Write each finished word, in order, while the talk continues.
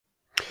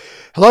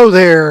Hello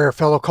there,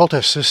 fellow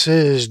cultists. This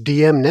is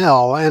DM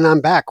Nell, and I'm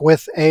back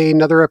with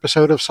another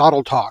episode of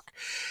Sotdl Talk.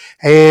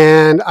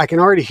 And I can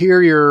already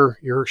hear your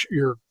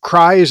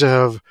cries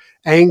of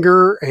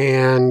anger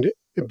and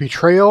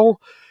betrayal.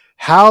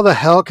 How the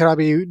hell could I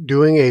be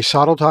doing a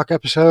Sotdl Talk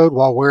episode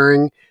while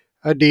wearing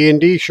a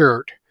D&D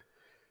shirt?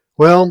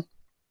 Well,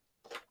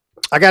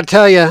 I got to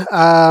tell you,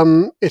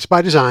 it's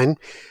by design,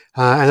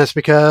 and that's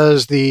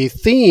because the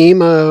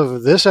theme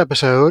of this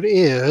episode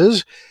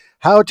is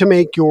how to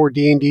make your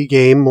D&D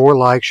game more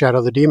like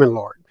Shadow the Demon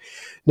Lord.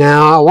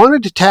 Now, I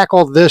wanted to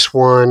tackle this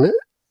one,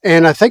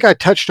 and I think I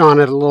touched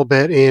on it a little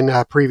bit in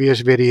a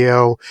previous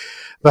video,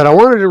 but I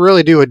wanted to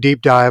really do a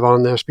deep dive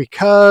on this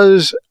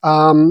because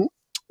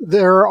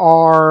there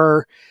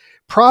are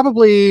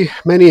probably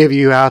many of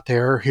you out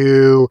there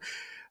who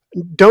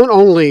don't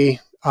only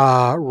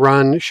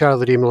run Shadow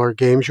the Demon Lord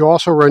games, you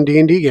also run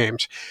D&D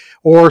games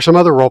or some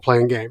other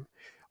role-playing game.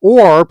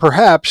 Or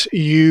perhaps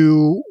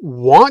you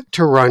want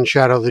to run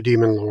Shadow the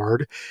Demon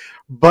Lord,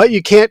 but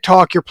you can't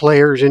talk your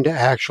players into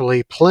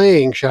actually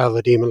playing Shadow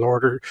the Demon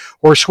Lord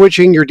or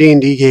switching your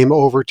D&D game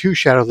over to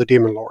Shadow the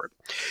Demon Lord.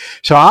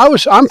 So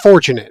I'm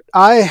fortunate.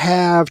 I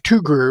have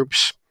two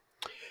groups,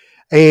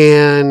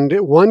 and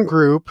one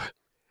group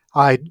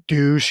I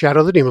do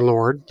Shadow the Demon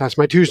Lord. That's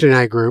my Tuesday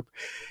night group.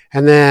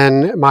 And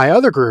then my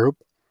other group,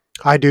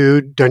 I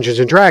do Dungeons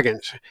and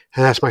Dragons,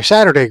 and that's my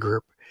Saturday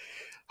group.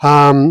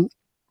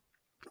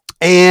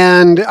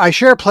 And I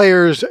share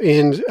players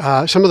in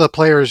some of the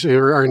players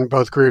are in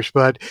both groups,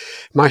 but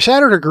my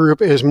Saturday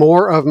group is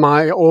more of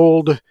my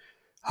oldest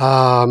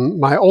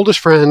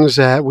friends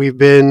that we've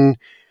been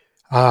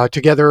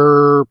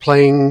together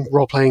playing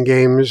role-playing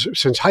games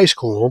since high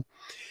school,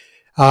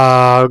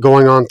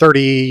 going on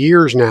 30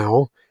 years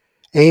now,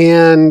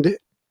 and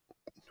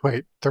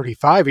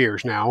 35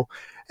 years now,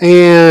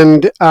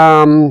 and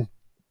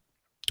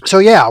so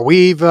yeah,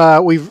 we've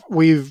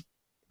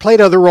played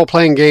other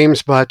role-playing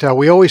games, but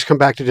we always come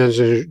back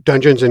to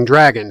Dungeons and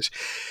Dragons.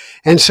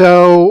 And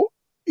so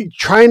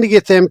trying to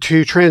get them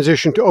to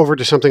transition over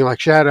to something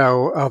like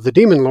Shadow of the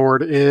Demon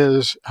Lord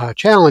is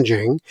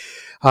challenging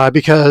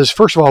because,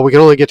 first of all, we can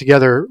only get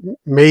together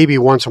maybe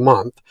once a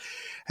month.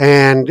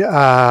 And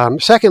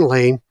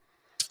secondly,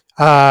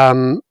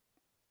 it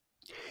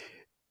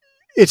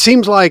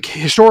seems like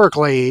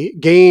historically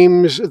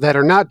games that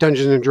are not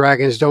Dungeons and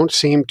Dragons don't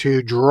seem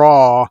to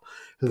draw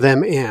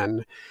them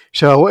in.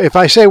 So if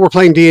I say we're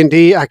playing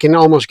D&D, I can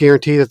almost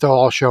guarantee that they'll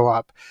all show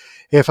up.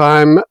 If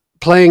I'm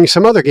playing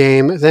some other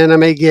game, then I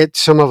may get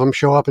some of them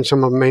show up and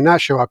some of them may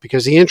not show up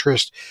because the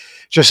interest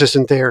just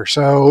isn't there.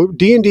 So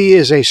D&D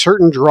is a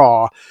certain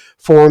draw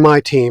for my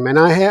team, and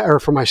or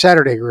for my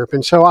Saturday group,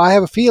 and so I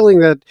have a feeling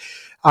that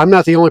I'm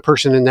not the only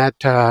person in that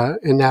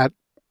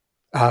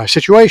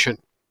situation.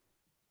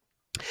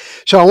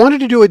 So I wanted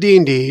to do a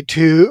D&D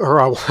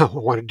I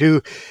want to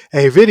do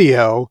a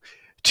video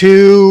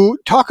to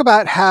talk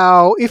about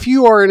how, if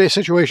you are in a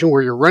situation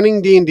where you're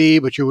running D&D,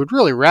 but you would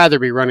really rather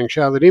be running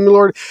Shadow the Demon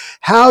Lord,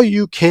 how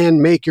you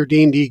can make your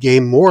D&D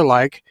game more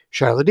like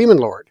Shadow the Demon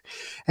Lord.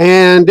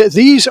 And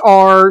these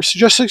are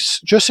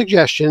just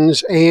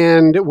suggestions,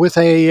 and with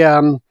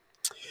a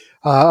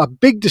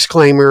big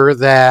disclaimer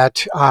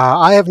that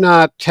I have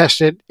not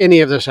tested any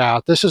of this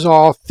out. This is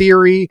all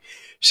theory.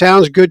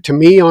 Sounds good to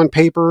me on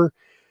paper,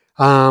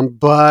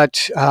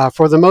 but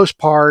for the most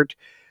part,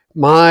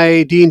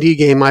 my D&D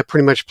game, I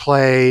pretty much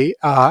play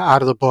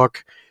out of the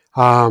book,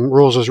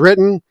 rules as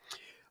written,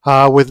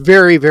 with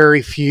very,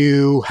 very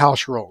few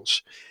house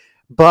rules.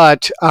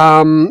 But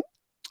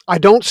I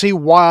don't see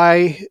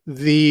why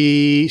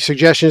the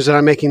suggestions that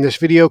I'm making in this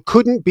video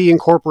couldn't be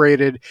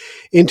incorporated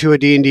into a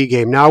D&D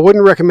game. Now, I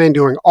wouldn't recommend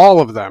doing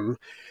all of them,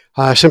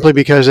 simply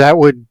because that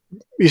would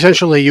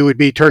essentially, you would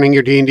be turning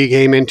your D&D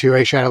game into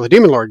a Shadow of the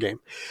Demon Lord game.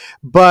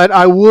 But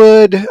I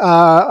wouldn't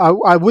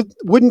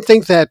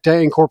think that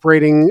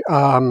incorporating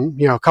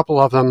a couple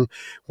of them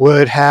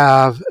would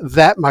have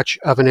that much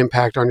of an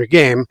impact on your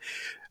game.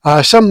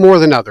 Some more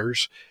than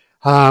others,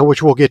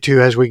 which we'll get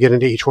to as we get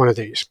into each one of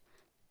these.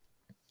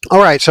 All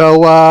right, so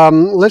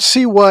let's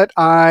see what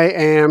I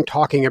am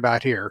talking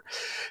about here.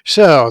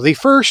 So the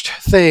first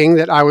thing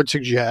that I would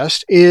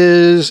suggest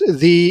is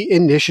the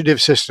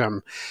initiative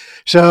system.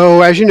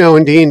 So as you know,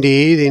 in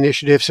D&D, the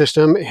initiative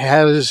system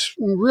has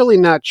really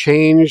not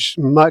changed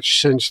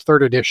much since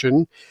 3rd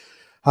edition.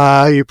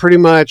 You pretty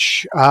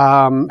much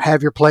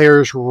have your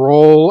players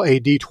roll a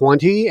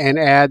d20 and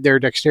add their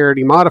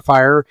dexterity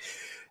modifier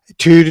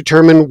to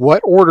determine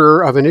what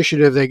order of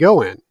initiative they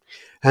go in.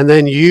 And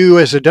then you,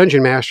 as a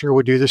dungeon master,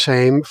 would do the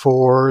same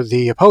for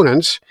the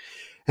opponents.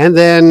 And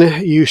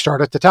then you start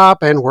at the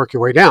top and work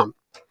your way down.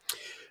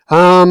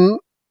 And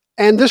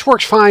this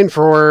works fine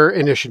for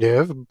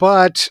initiative,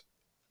 but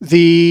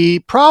the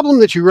problem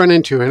that you run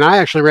into, and I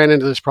actually ran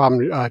into this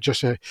problem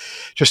actually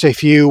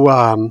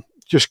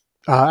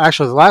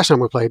the last time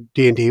we played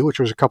D&D, which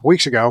was a couple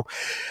weeks ago,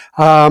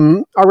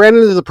 I ran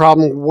into the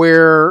problem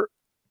where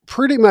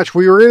pretty much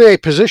we were in a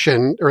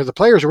position, or the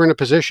players were in a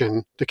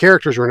position, the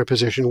characters were in a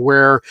position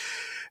where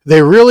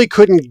they really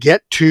couldn't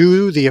get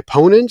to the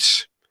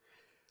opponents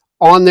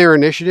on their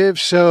initiative,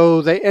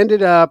 so they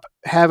ended up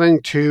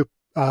having to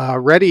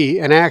ready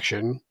an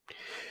action.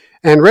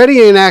 And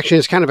ready an action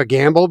is kind of a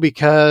gamble,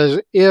 because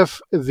if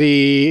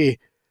the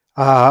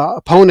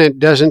opponent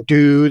doesn't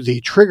do the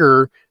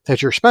trigger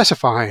that you're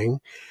specifying,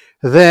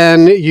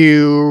 then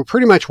you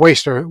pretty much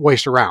waste a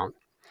round.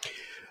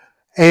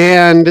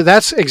 And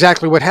that's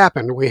exactly what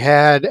happened. We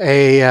had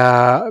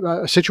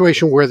a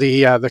situation where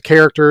the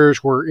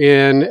characters were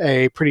in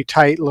a pretty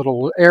tight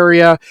little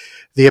area.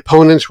 The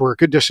opponents were a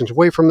good distance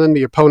away from them.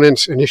 The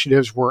opponents'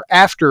 initiatives were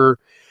after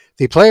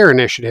the player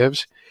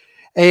initiatives,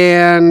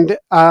 and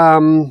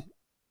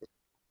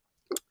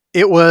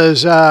it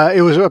was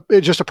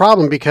just a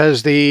problem,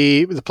 because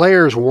the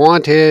players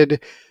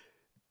wanted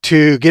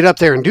to get up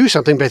there and do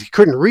something, but they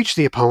couldn't reach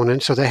the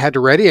opponent, so they had to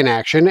ready an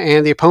action,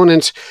 and the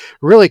opponents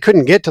really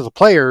couldn't get to the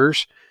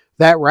players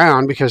that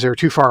round because they were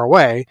too far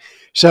away.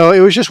 So it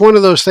was just one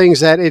of those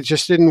things that it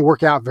just didn't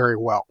work out very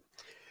well.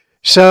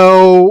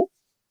 So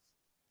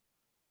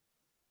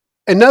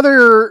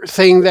another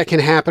thing that can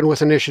happen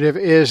with initiative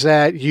is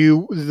that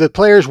the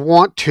players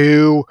want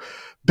to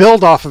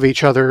build off of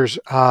each other's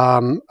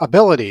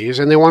abilities,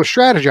 and they want to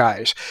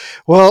strategize.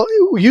 Well,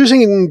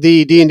 using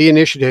the D&D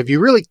initiative, you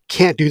really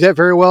can't do that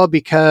very well,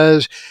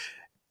 because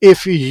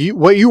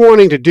what you're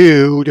wanting to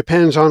do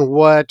depends on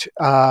what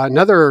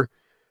another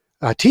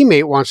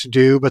teammate wants to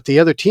do, but the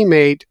other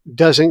teammate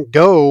doesn't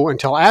go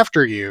until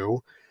after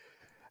you,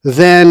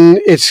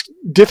 then it's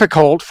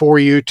difficult for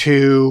you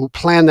to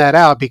plan that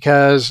out,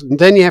 because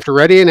then you have to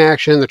ready an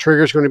action. The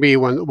trigger is going to be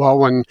when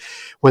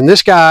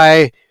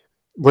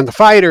the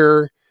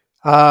fighter,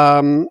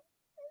 goes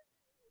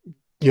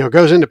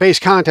into base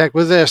contact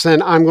with this,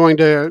 then I'm going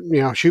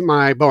to, shoot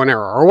my bow and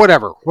arrow, or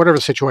whatever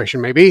the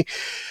situation may be.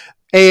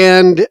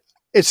 And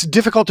it's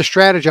difficult to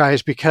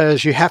strategize,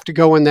 because you have to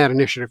go in that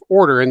initiative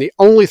order. And the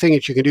only thing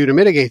that you can do to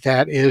mitigate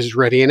that is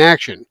ready an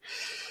action.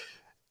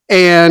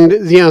 And,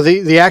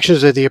 the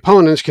actions of the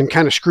opponents can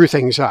kind of screw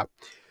things up.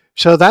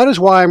 So that is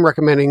why I'm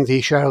recommending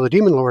the Shadow of the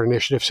Demon Lord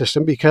initiative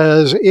system,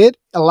 because it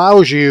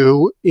allows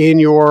you in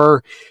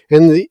the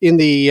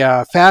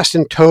fast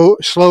and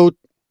slow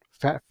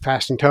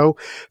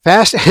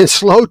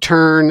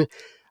turn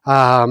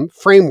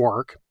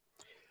framework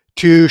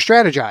to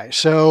strategize.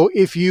 So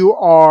if you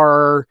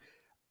are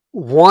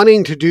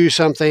wanting to do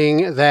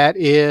something that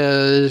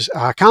is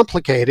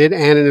complicated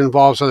and it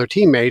involves other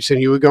teammates,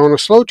 and you would go on a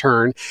slow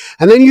turn,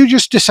 and then you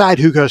just decide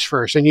who goes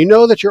first. And you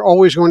know that you're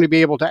always going to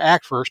be able to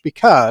act first,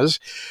 because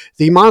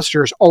the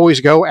monsters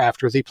always go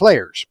after the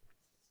players.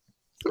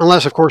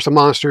 Unless, of course, the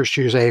monsters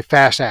choose a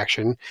fast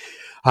action,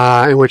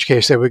 in which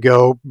case they would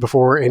go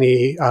before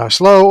any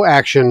slow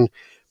action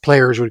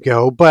players would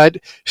go. But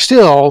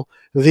still,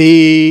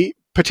 the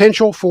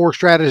potential for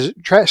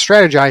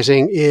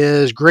strategizing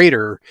is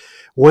greater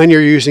when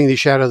you're using the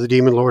Shadow of the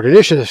Demon Lord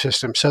initiative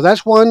system. So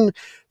that's one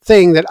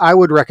thing that I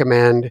would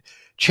recommend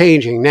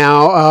changing.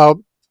 Now, a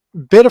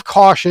bit of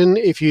caution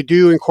if you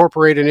do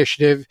incorporate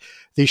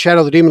the Shadow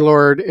of the Demon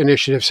Lord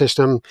initiative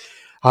system,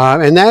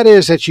 and that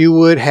is that you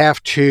would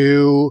have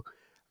to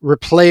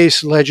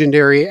replace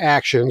legendary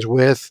actions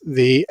with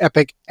the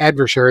epic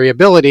adversary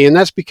ability. And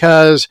that's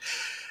because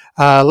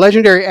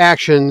legendary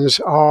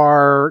actions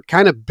are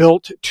kind of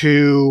built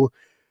to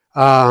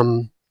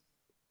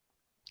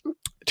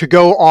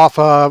go off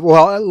of,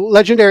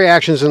 legendary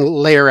actions and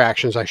layer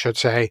actions, I should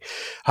say,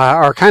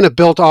 are kind of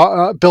built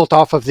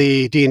off of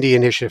the D&D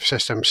initiative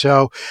system.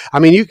 So,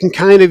 you can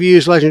kind of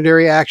use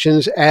legendary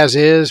actions as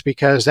is,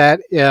 because that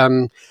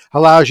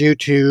allows you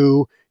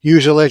to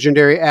use a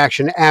legendary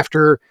action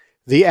after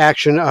the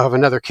action of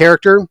another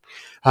character.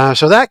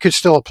 So that could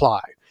still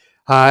apply.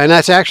 And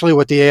that's actually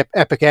what the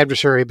epic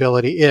adversary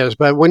ability is.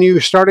 But when you're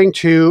starting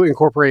to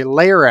incorporate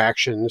layer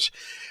actions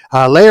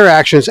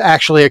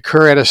actually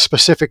occur at a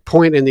specific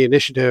point in the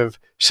initiative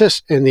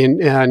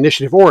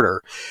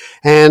order.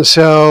 And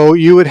so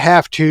you would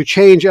have to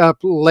change up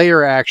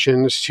layer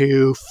actions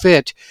to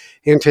fit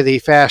into the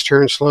fast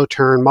turn, slow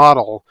turn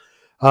model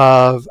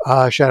of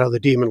Shadow of the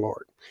Demon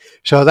Lord.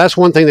 So that's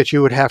one thing that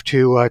you would have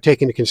to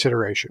take into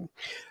consideration.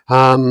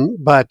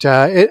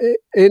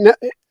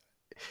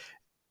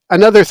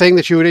 Another thing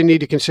that you would need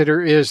to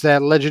consider is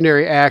that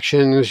legendary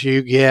actions,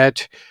 you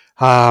get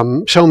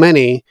so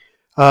many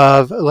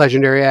of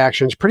legendary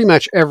actions pretty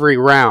much every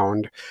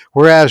round,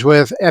 whereas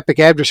with Epic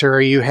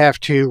Adversary, you have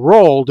to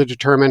roll to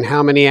determine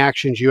how many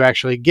actions you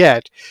actually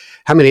get,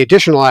 how many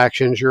additional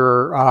actions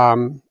your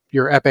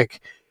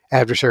Epic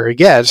Adversary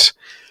gets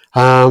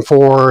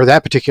for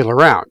that particular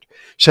round.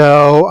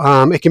 So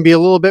it can be a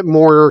little bit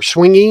more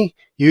swingy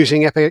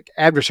using Epic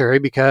Adversary,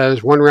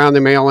 because one round they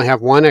may only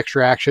have one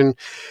extra action.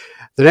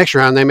 The next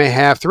round they may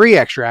have 3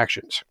 extra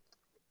actions.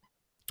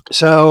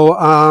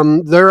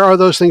 So there are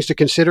those things to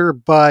consider,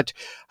 but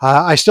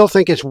I still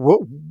think it's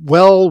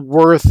well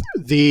worth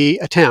the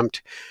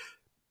attempt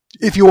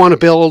if you want to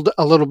build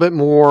a little bit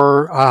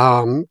more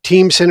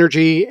team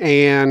synergy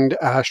and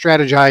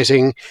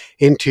strategizing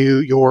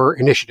into your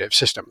initiative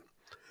system.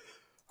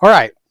 All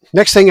right,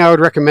 next thing I would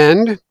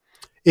recommend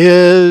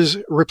is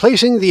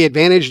replacing the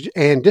advantage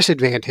and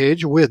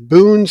disadvantage with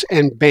boons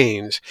and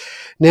banes.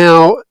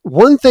 Now,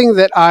 one thing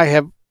that I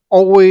have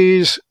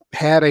always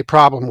had a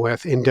problem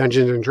with in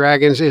Dungeons and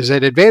Dragons is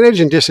that advantage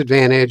and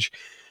disadvantage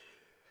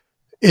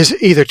is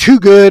either too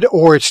good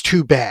or it's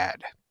too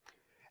bad.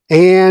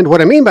 And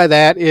what I mean by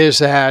that is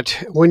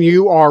that when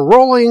you are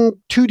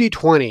rolling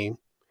 2d20,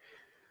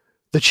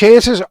 the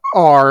chances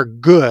are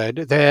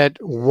good that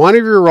one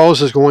of your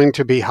rolls is going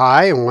to be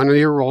high and one of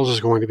your rolls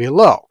is going to be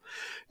low.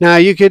 Now,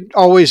 you could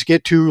always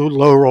get 2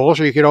 low rolls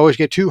or you could always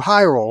get 2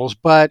 high rolls,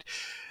 but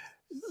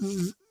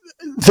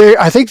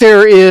I think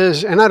there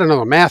is, and I don't know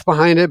the math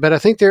behind it, but I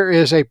think there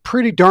is a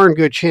pretty darn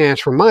good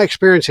chance, from my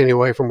experience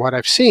anyway, from what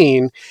I've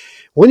seen,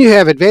 when you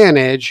have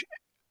advantage,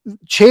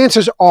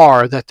 chances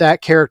are that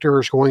that character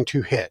is going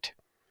to hit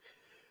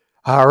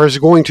or is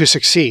going to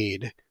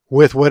succeed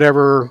with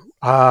whatever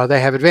they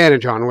have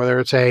advantage on, whether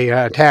it's a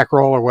attack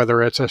roll or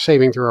whether it's a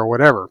saving throw or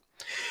whatever.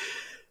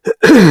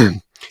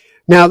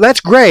 Now,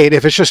 that's great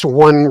if it's just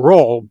one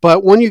roll,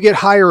 but when you get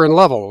higher in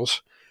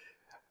levels,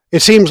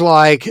 it seems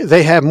like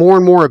they have more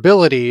and more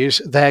abilities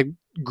that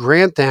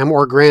grant them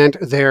or grant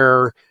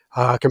their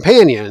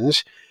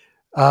companions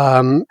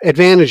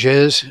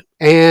advantages,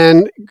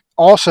 and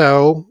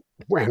also,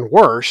 and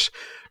worse,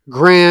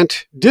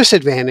 grant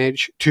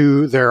disadvantage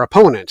to their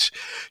opponents.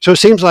 So it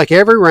seems like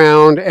every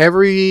round,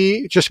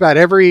 just about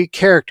every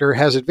character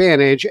has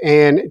advantage,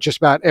 and just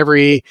about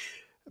every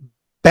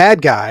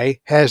bad guy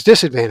has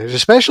disadvantage,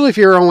 especially if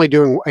you're only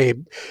doing a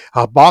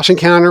boss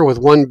encounter with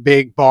one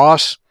big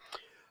boss.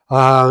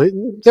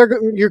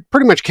 You're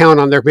pretty much count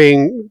on there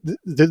being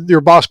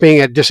your boss being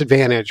at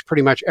disadvantage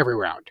pretty much every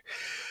round.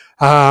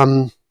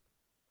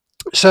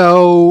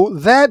 So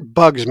that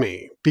bugs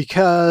me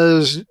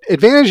because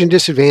advantage and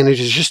disadvantage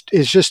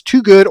is just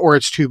too good or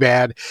it's too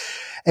bad.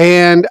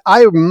 And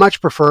I much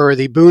prefer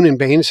the boon and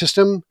bane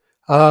system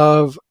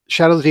of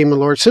Shadow of the Demon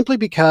Lord, simply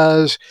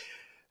because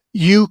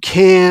you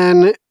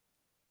can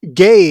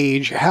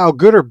gauge how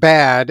good or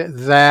bad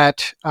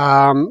that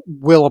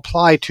will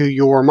apply to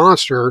your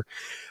monster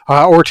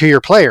or to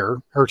your player,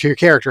 or to your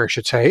character, I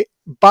should say,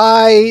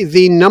 by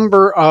the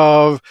number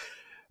of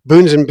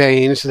boons and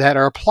banes that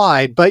are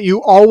applied. But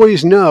you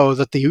always know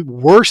that the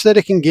worst that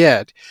it can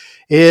get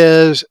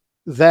is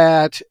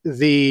that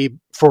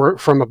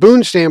from a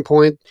boon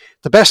standpoint,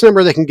 the best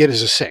number they can get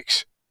is a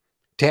 6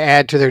 to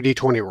add to their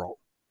d20 roll.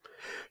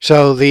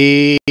 So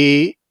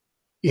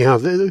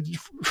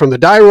from the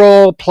die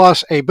roll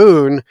plus a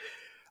boon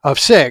of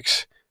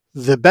 6,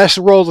 the best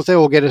roll that they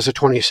will get is a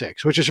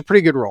 26, which is a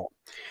pretty good roll.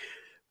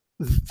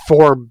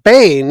 For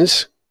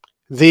banes,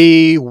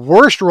 the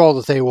worst roll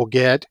that they will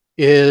get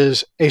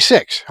is a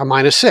 6, a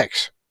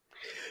 -6.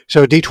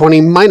 So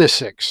d20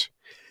 -6.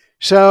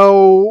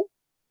 So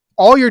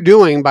all you're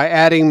doing by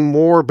adding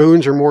more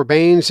boons or more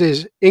banes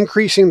is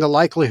increasing the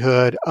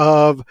likelihood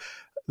of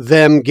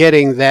them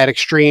getting that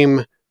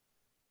extreme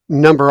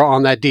number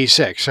on that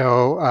d6.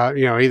 So,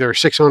 either a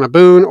 6 on a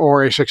boon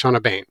or a 6 on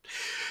a bane.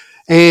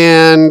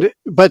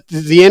 But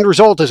the end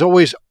result is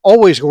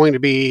always going to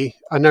be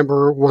a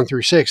number 1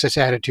 through 6 that's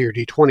added to your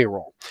d20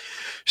 roll.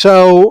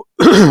 So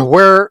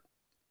where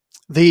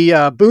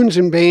the boons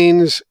and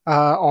banes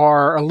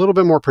are a little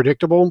bit more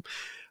predictable,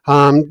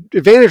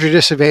 advantage or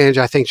disadvantage,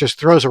 I think, just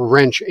throws a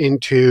wrench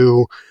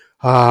into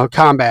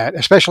combat,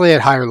 especially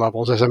at higher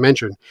levels, as I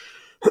mentioned.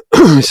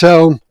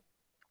 So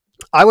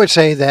I would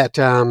say that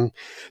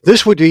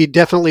this would be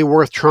definitely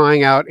worth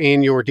trying out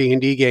in your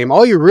D&D game.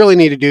 All you really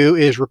need to do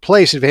is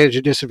replace advantage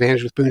and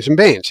disadvantage with boons and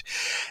banes.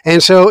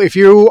 And so if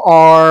you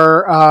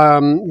are,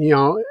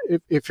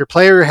 if your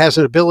player has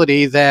an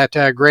ability that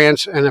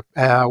grants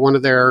one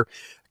of their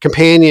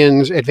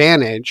companions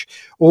advantage,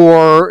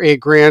 or it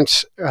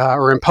grants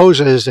or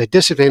imposes a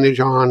disadvantage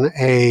on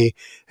an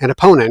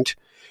opponent,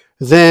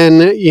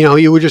 then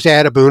you would just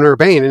add a boon or a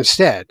bane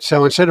instead.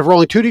 So instead of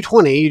rolling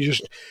 2d20,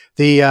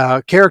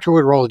 the character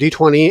would roll a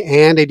d20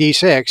 and a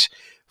d6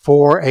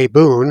 for a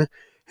boon,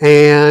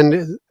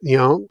 and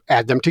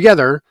add them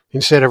together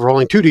instead of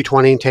rolling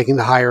 2d20 and taking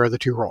the higher of the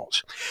 2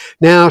 rolls.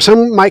 Now,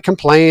 some might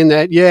complain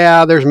that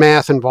there's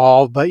math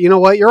involved, but you know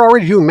what? You're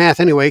already doing math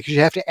anyway, because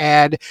you have to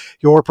add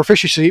your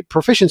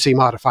proficiency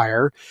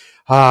modifier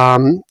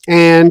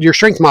and your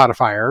strength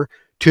modifier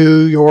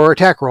to your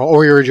attack roll,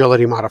 or your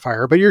agility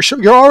modifier, but you're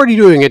already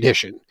doing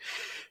addition,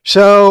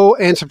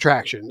 and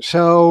subtraction.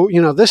 So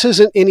this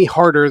isn't any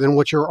harder than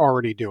what you're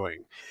already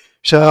doing.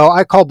 So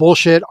I call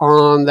bullshit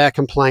on that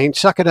complaint.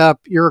 Suck it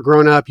up. You're a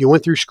grown up. You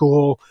went through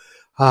school.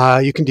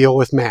 You can deal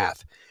with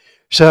math.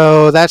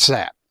 So that's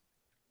that.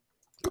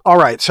 All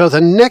right. So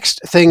the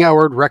next thing I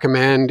would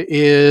recommend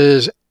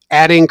is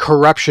adding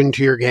corruption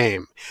to your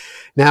game.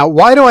 Now,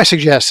 why do I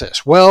suggest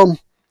this? Well,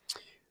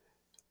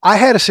 I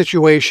had a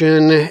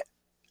situation,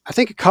 I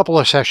think a couple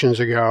of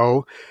sessions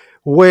ago,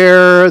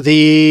 where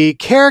the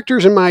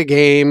characters in my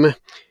game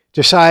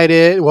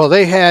decided,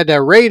 they had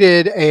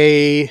raided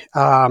a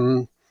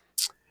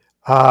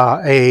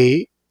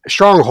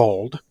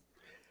stronghold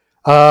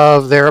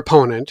of their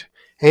opponent,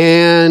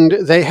 and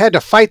they had to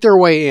fight their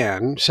way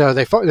in. So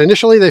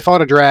initially they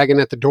fought a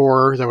dragon at the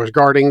door that was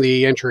guarding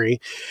the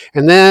entry,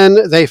 and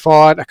then they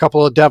fought a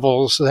couple of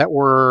devils that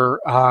were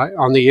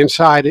on the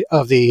inside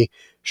of the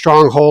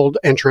stronghold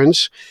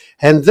entrance.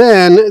 And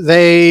then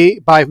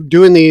by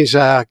doing these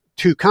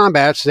two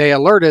combats, they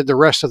alerted the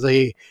rest of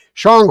the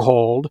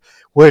stronghold,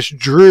 which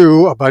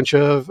drew a bunch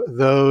of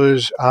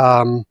those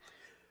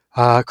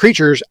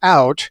creatures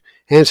out.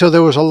 And so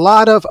there was a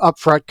lot of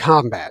upfront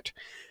combat.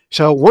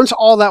 So once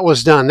all that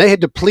was done, they had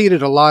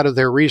depleted a lot of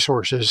their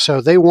resources.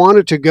 So they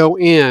wanted to go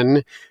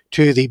in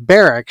to the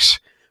barracks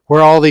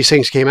where all these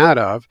things came out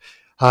of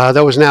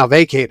that was now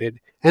vacated,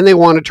 and they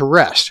wanted to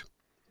rest.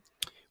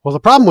 Well, the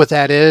problem with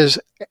that is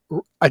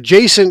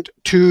adjacent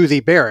to the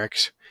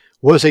barracks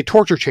was a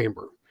torture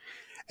chamber.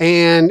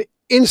 And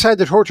inside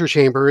the torture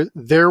chamber,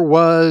 there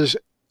was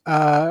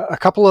a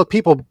couple of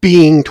people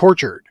being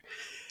tortured.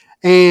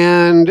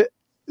 And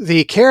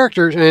the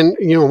characters, and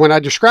when I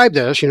described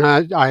this,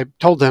 I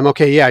told them,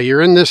 okay, yeah,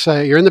 you're in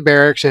the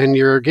barracks and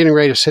you're getting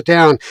ready to sit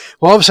down.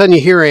 Well, all of a sudden you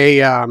hear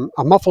a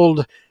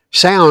muffled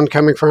sound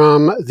coming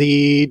from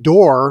the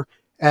door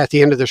at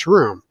the end of this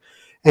room,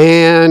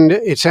 and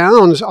it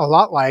sounds a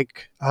lot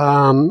like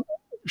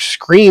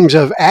screams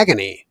of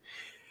agony.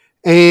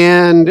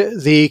 And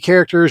the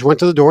characters went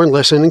to the door and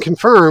listened and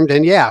confirmed,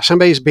 and yeah,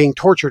 somebody's being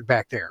tortured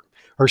back there,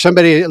 or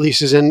somebody at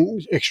least is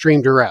in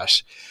extreme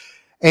duress.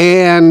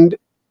 And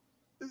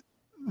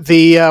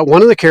the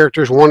one of the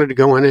characters wanted to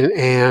go in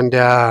and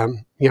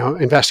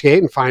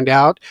investigate and find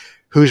out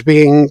who's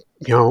being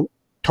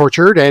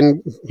tortured,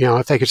 and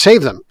if they could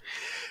save them.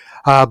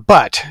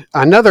 But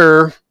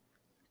another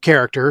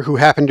character who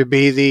happened to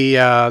be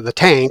the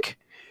tank,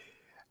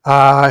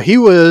 he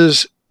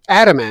was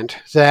adamant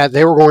that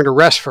they were going to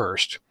rest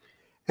first,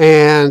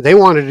 and they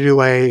wanted to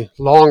do a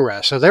long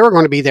rest, so they were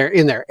going to be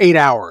in there 8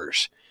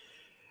 hours.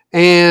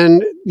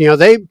 And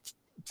they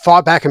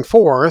fought back and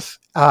forth.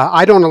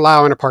 I don't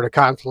allow interparty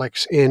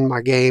conflicts in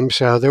my game,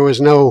 so there was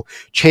no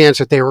chance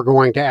that they were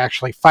going to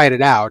actually fight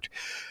it out.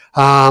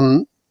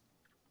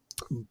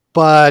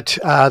 But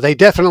they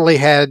definitely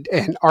had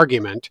an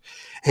argument,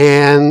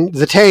 and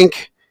the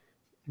tank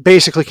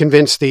basically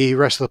convinced the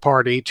rest of the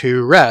party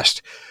to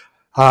rest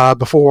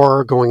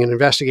before going and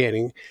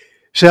investigating.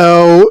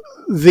 So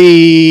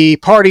the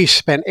party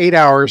spent 8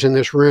 hours in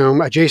this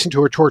room adjacent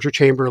to a torture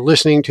chamber,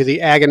 listening to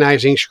the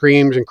agonizing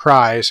screams and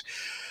cries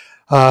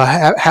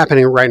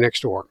happening right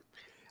next door.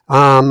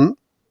 I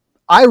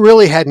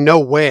really had no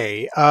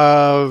way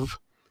of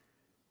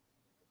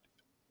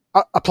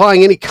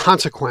applying any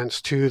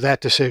consequence to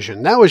that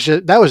decision. That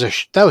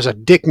was a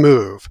dick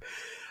move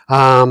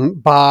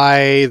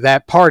by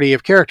that party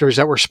of characters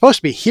that were supposed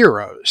to be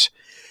heroes,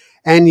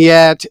 and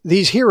yet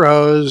these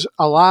heroes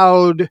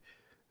allowed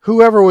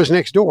whoever was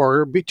next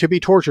door to be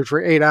tortured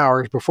for 8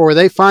 hours before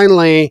they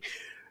finally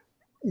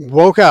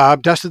woke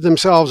up, dusted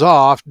themselves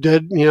off,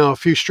 did a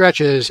few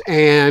stretches,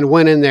 and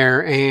went in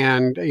there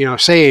and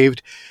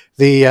saved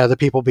the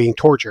people being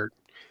tortured.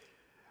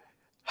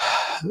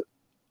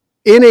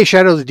 In a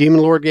Shadow of the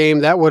Demon Lord game,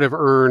 that would have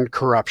earned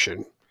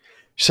corruption.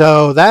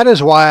 So that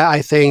is why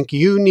I think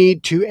you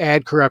need to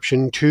add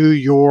corruption to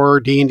your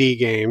D&D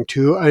game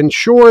to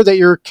ensure that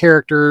your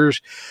characters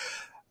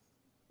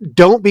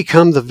don't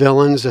become the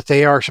villains that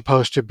they are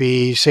supposed to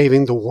be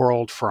saving the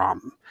world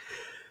from.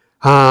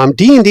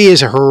 D&D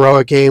is a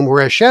heroic game,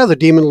 whereas Shadow of the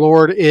Demon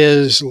Lord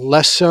is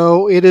less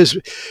so.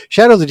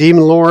 Shadow of the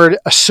Demon Lord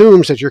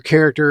assumes that your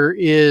character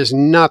is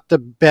not the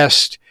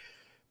best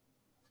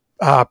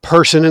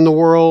person in the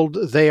world.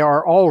 They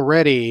are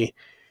already,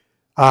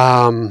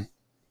 the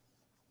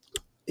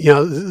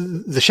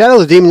Shadow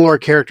of the Demon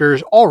Lord character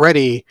is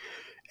already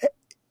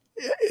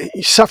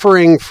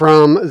suffering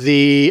from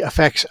the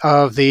effects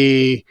of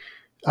the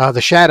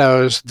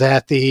shadows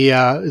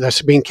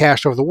that's being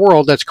cast over the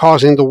world, that's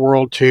causing the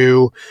world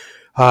to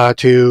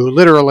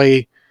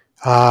literally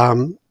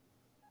implode.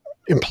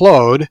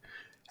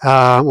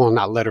 Well,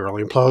 not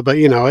literally implode, but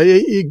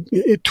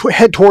it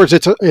head towards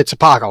its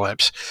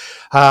apocalypse.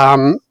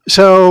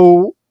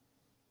 So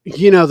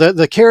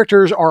the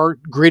characters are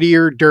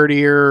grittier,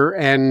 dirtier,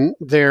 and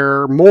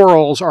their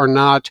morals are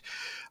not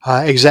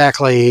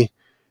exactly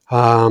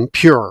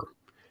pure.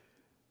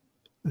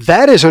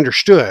 That is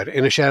understood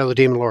in a Shadow of the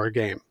Demon Lord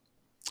game.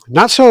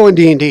 Not so in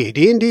D&D.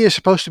 D&D is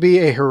supposed to be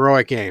a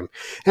heroic game.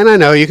 And I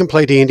know you can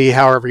play D&D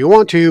however you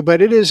want to,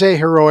 but it is a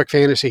heroic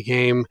fantasy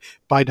game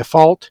by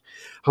default,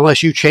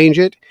 unless you change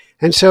it.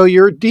 And so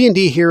your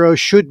D&D heroes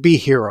should be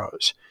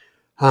heroes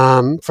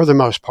for the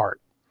most part.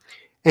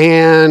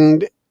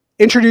 And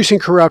introducing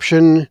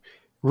corruption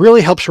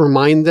really helps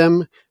remind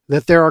them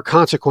that there are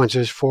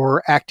consequences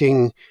for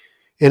acting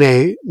in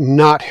a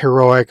not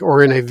heroic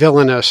or in a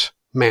villainous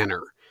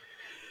manner.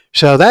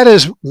 So that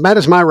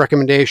is my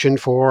recommendation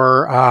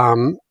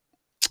for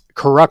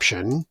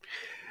corruption.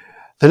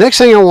 The next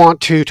thing I want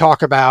to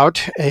talk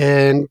about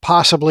and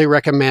possibly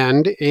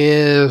recommend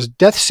is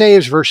death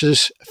saves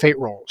versus fate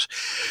rolls.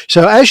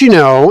 So as you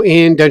know,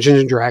 in Dungeons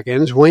and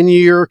Dragons, when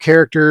your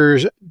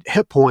character's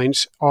hit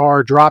points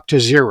are dropped to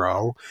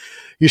 0,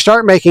 you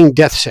start making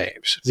death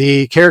saves.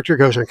 The character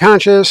goes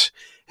unconscious,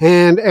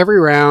 and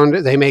every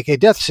round they make a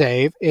death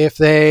save. If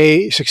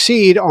they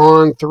succeed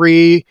on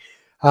 3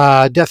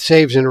 death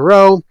saves in a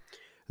row,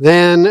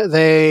 then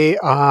they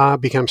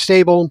become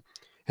stable,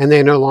 and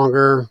they're no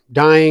longer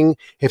dying.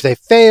 If they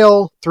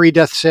fail 3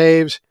 death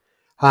saves,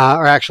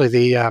 or actually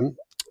the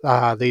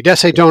death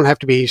saves don't have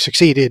to be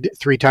succeeded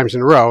 3 times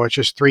in a row. It's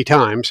just 3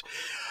 times.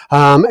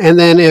 And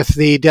then if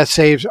the death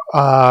saves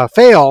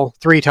fail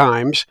 3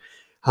 times,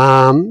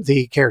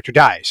 the character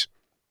dies.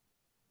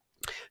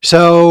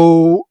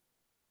 So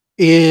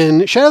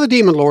in Shadow the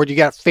Demon Lord, you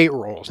got fate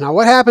rolls. Now,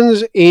 what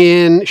happens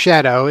in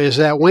Shadow is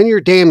that when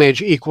your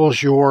damage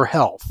equals your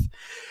health,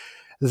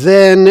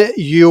 then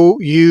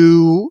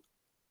you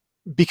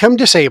become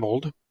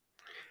disabled,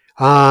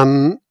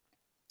 and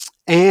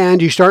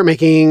you start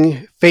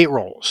making fate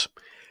rolls.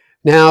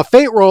 Now,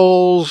 fate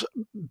rolls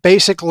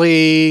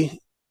basically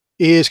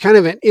is kind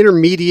of an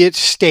intermediate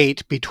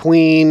state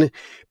between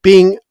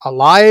being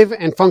alive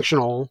and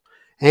functional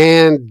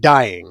and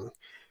dying.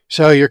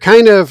 So you're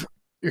kind of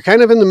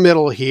in the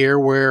middle here,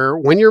 where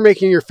when you're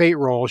making your fate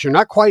rolls, you're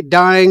not quite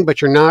dying, but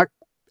you're not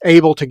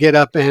able to get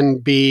up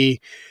and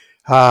be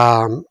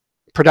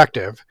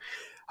productive.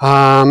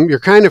 You're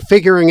kind of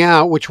figuring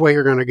out which way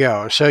you're going to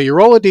go. So you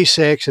roll a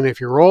d6, and if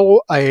you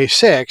roll a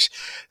 6,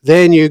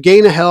 then you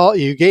gain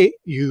regain,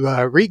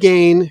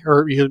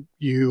 or you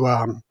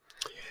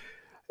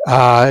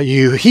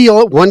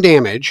heal 1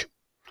 damage,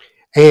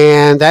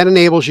 and that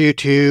enables you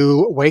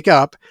to wake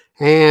up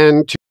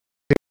and to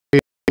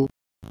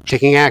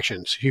taking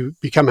actions. You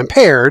become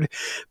impaired,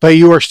 but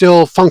you are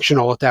still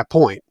functional at that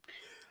point.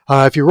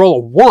 If you roll a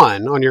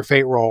 1 on your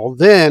fate roll,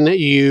 then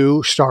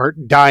you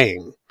start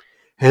dying.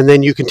 And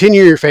then you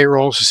continue your fate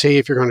rolls to see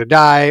if you're going to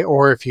die,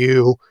 or if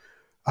you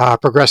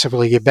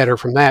progressively get better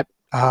from that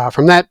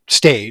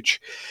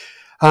stage.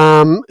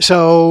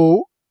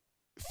 So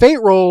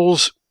fate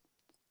rolls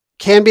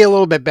can be a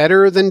little bit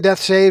better than death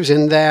saves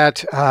in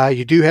that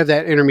you do have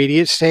that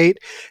intermediate state.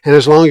 And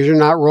as long as you're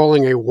not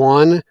rolling a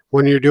 1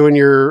 when you're doing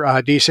your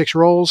d6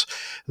 rolls,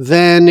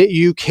 then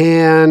you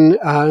can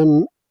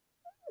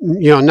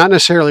not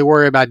necessarily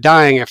worry about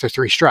dying after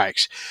 3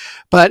 strikes.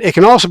 But it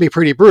can also be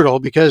pretty brutal,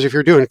 because if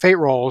you're doing fate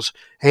rolls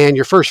and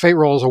your first fate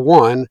roll is a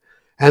 1,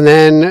 and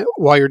then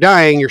while you're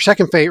dying, your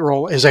second fate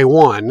roll is a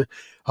 1,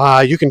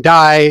 you can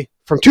die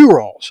from 2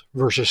 rolls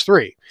versus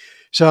 3.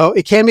 So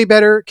it can be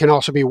better, can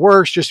also be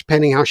worse, just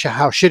depending how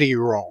shitty you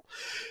roll.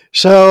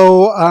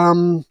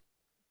 So,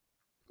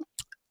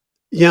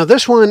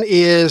 this one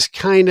is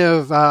kind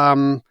of,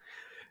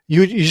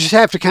 you just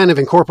have to kind of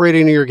incorporate it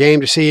into your game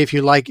to see if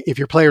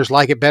your players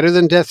like it better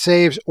than death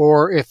saves,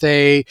 or if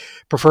they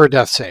prefer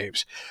death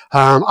saves.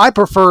 I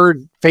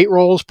preferred fate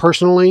rolls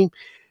personally,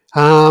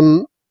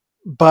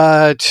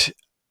 but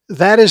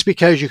that is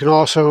because you can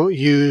also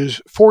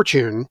use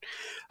fortune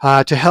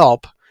to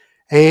help,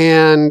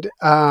 and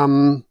I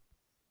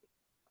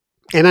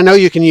know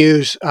you can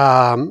use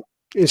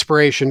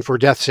inspiration for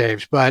death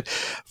saves, but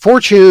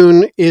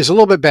fortune is a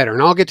little bit better,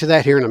 and I'll get to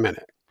that here in a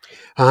minute.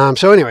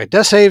 So anyway,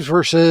 death saves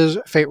versus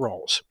fate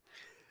rolls.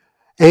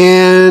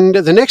 And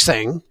the next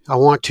thing I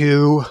want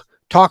to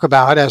talk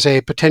about as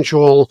a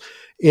potential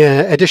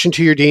addition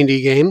to your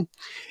D&D game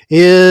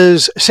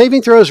is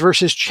saving throws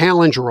versus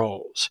challenge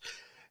rolls.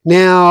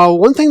 Now,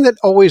 one thing that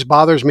always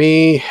bothers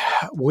me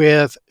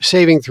with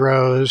saving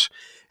throws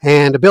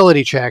and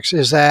ability checks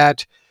is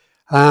that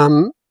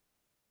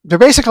they're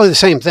basically the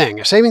same thing.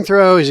 A saving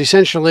throw is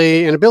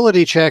essentially an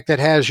ability check that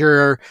has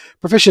your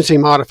proficiency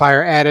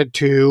modifier added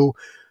to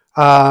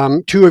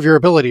 2 of your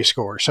ability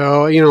scores.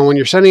 So, when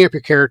you're setting up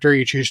your character,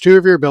 you choose 2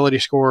 of your ability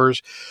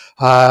scores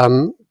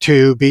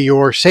to be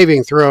your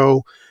saving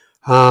throw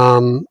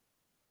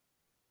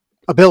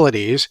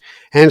abilities.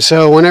 And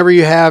so whenever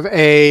you have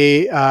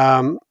an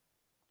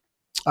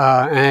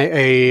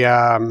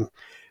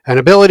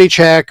ability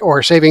check or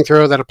a saving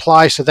throw that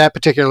applies to that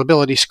particular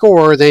ability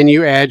score, then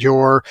you add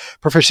your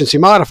proficiency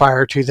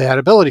modifier to that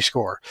ability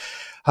score.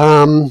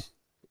 So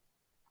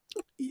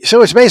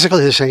it's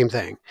basically the same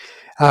thing.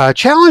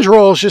 Challenge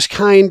rolls just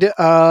kind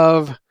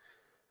of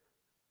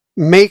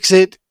makes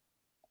it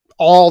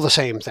all the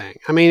same thing.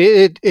 I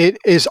mean, it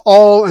is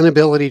all an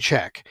ability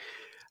check.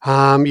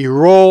 You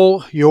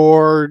roll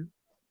your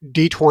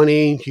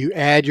D20, you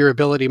add your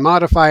ability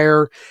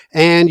modifier,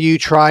 and you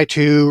try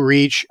to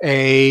reach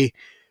a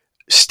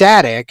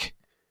static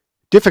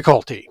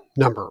difficulty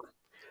number.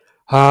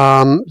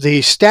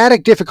 The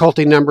static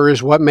difficulty number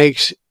is what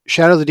makes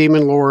Shadow the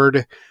Demon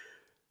Lord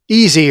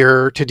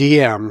easier to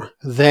DM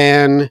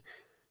than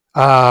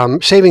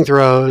saving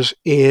throws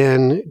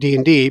in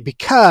D&D,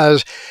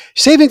 because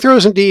saving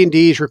throws in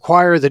D&D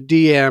require the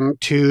DM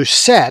to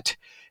set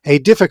a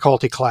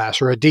difficulty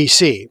class, or a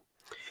DC.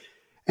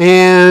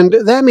 And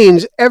that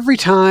means every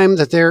time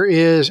that there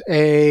is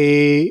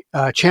a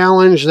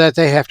challenge that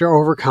they have to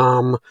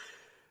overcome,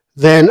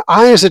 then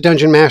I, as a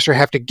dungeon master,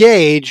 have to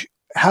gauge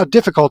how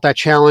difficult that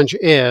challenge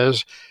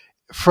is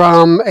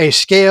from a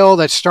scale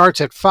that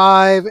starts at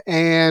 5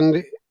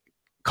 and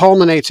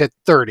culminates at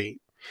 30.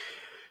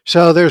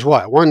 So there's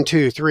what? 1,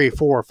 2, 3,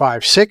 4,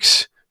 5,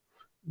 6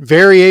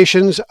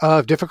 variations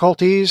of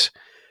difficulties.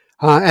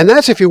 And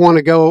that's if you want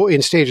to go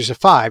in stages of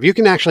 5. You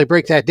can actually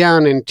break that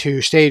down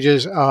into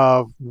stages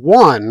of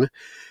 1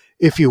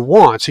 if you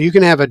want. So you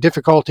can have a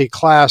difficulty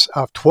class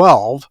of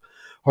 12,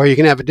 or you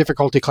can have a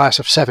difficulty class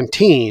of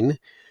 17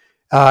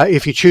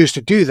 if you choose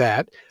to do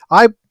that.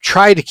 I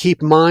try to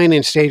keep mine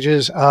in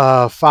stages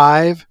of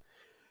 5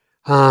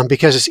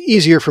 because it's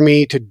easier for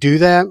me to do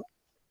that.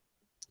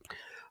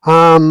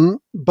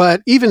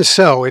 But even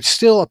so, it's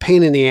still a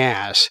pain in the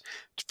ass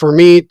for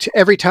me to,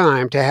 every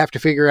time to have to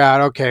figure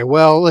out, okay,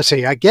 well, let's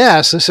see, I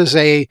guess this is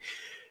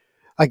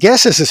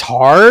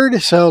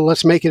hard, so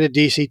let's make it a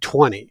DC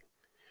 20.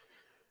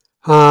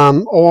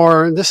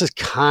 Or this is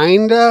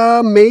kind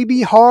of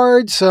maybe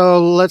hard,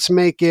 so let's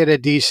make it a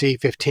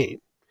DC 15.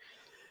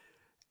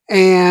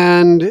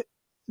 And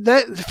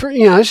that,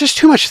 it's just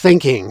too much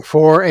thinking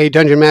for a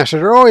dungeon master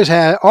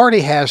that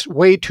already has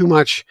way too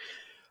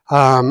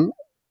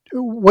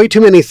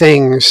many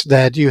things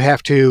that you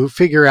have to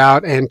figure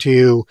out and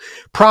to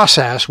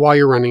process while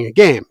you're running a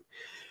game.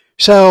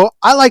 So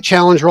I like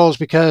challenge rolls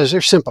because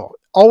they're simple.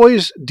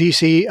 Always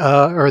DC,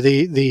 or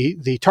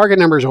the target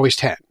number is always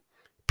 10,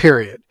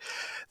 period.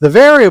 The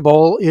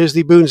variable is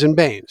the boons and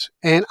banes.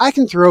 And I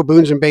can throw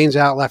boons and banes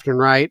out left and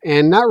right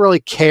and not really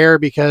care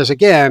because,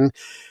 again,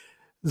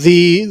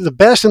 the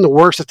best and the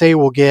worst that they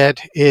will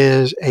get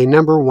is a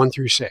number 1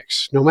 through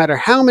 6. No matter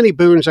how many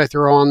boons I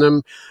throw on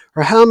them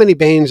or how many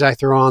banes I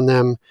throw on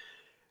them,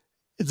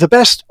 the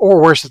best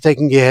or worst that they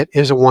can get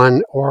is a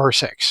 1 or a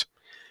 6.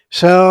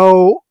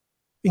 So,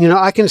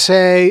 I can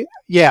say,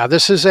 yeah,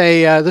 this is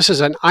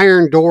an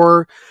iron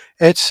door.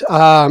 It's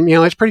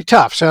it's pretty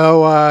tough.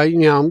 So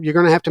you're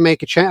going to have to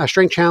make a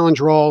strength challenge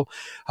roll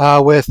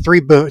with three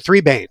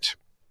banes.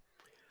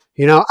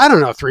 I don't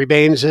know if 3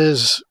 banes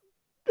is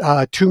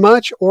too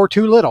much or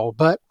too little,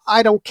 but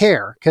I don't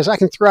care because I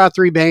can throw out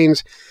 3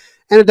 banes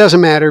and it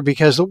doesn't matter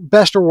because the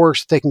best or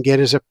worst they can get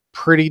is a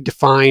pretty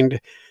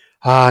defined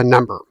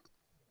number.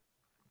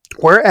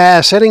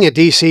 Whereas setting a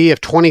DC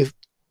of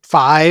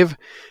 25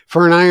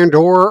 for an iron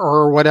door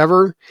or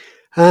whatever,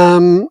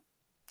 with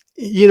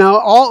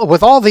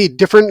all the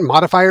different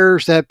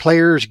modifiers that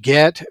players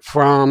get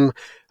from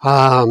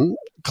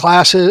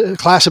class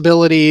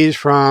abilities,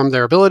 from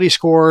their ability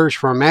scores,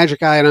 from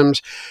magic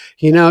items,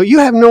 you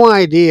have no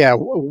idea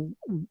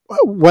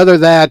whether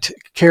that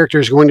character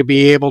is going to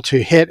be able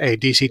to hit a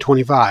DC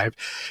 25.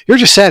 You're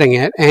just setting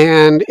it,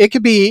 and it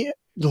could be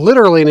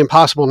literally an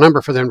impossible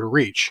number for them to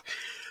reach.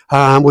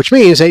 Which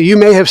means that you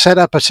may have set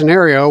up a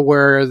scenario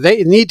where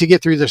they need to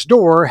get through this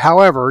door.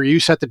 However,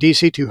 you set the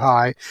DC too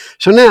high.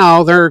 So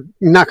now they're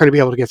not going to be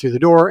able to get through the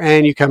door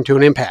and you come to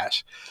an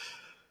impasse.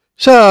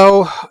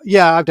 So,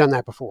 yeah, I've done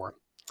that before.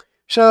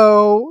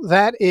 So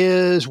that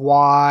is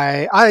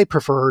why I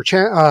prefer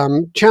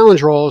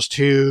challenge rolls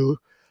to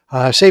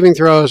saving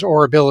throws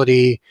or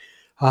ability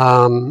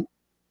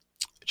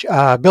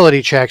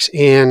checks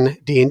in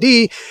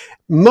D&D,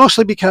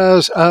 mostly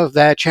because of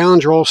that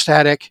challenge roll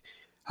static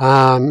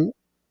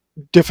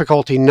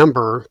difficulty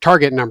number,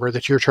 target number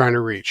that you're trying to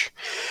reach.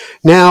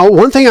 Now,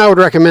 one thing I would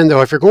recommend,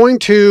 though, if you're going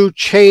to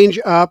change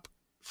up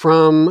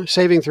from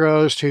saving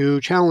throws to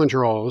challenge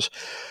rolls,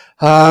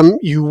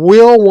 you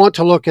will want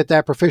to look at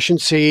that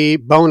proficiency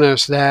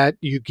bonus that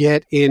you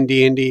get in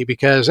D&D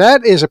because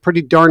that is a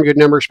pretty darn good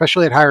number,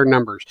 especially at higher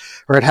numbers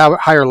or at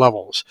higher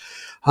levels.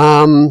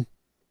 So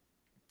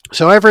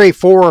every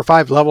 4 or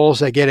 5 levels,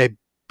 they get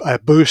a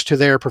boost to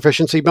their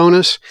proficiency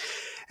bonus.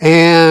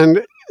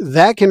 And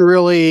that can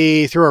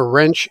really throw a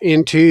wrench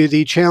into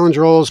the challenge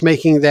rolls,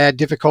 making that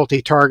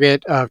difficulty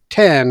target of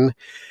 10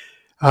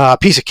 a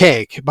piece of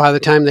cake by the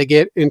time they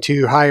get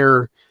into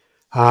higher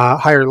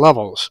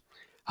levels.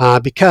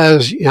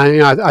 Because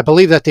I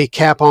believe that the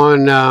cap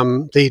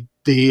on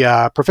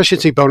the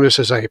proficiency bonus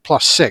is a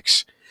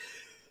 +6.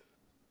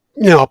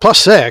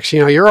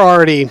 +6. You're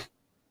already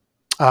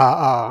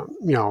a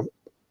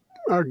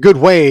good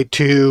way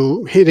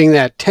to hitting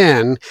that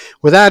 10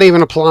 without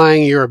even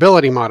applying your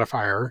ability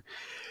modifier.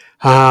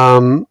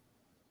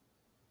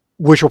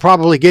 Which will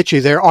probably get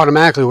you there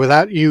automatically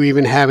without you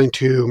even having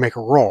to make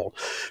a roll.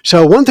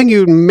 So one thing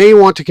you may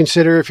want to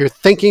consider if you're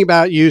thinking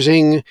about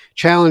using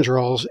challenge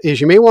rolls is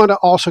you may want to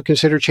also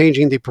consider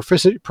changing the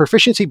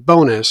proficiency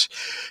bonus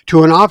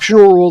to an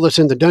optional rule that's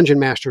in the Dungeon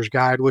Master's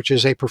Guide, which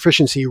is a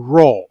proficiency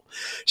roll.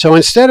 So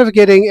instead of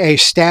getting a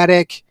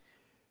static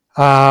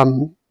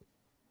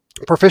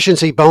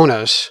proficiency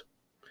bonus,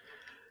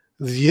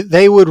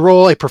 they would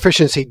roll a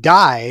proficiency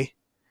die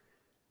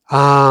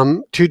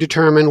to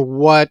determine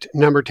what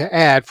number to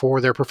add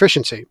for their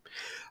proficiency.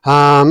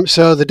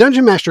 So the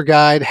Dungeon Master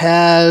Guide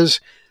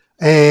has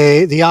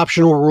the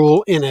optional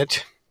rule in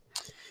it,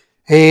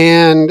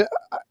 and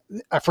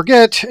I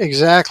forget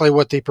exactly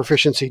what the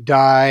proficiency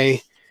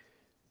die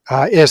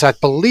is. I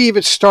believe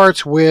it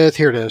starts with,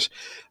 here it is.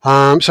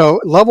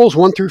 So levels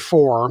 1 through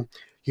 4,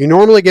 you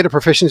normally get a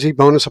proficiency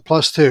bonus of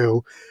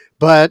 +2,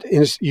 but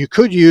you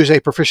could use a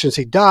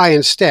proficiency die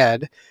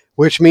instead,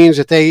 which means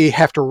that they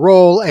have to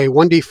roll a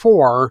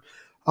 1d4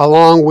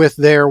 along with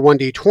their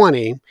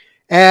 1d20,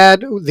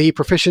 add the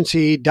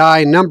proficiency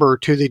die number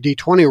to the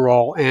d20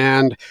 roll,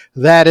 and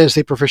that is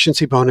the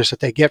proficiency bonus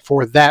that they get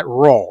for that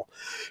roll.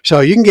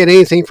 So you can get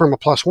anything from a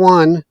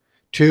 +1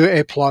 to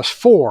a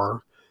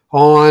 +4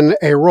 on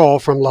a roll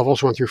from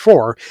levels 1 through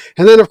 4.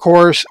 And then, of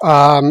course,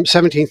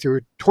 17th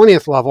through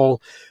 20th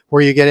level,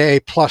 where you get a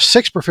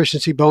 +6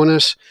 proficiency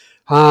bonus,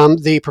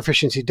 the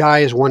proficiency die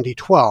is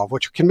 1d12,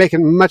 which can make it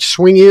much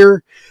swingier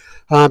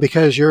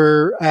because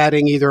you're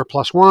adding either a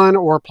 +1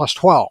 or a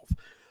 +12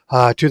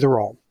 to the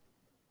roll.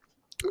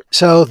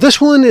 So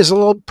this one is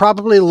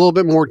probably a little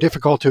bit more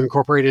difficult to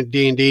incorporate into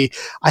D&D.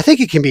 I think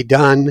it can be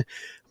done,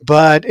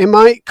 but it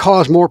might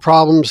cause more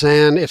problems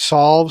than it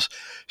solves.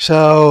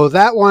 So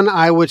that one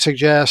I would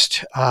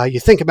suggest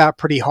you think about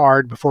pretty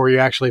hard before you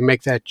actually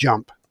make that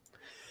jump.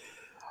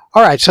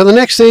 All right, so the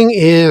next thing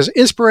is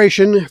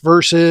inspiration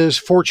versus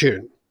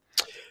fortune.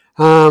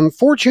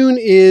 Fortune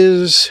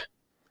is,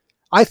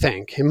 I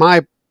think, in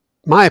my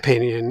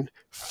opinion,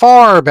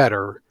 far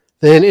better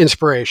than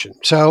inspiration.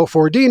 So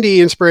for D&D,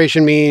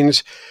 inspiration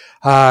means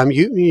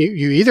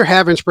you either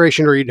have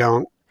inspiration or you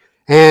don't.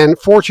 And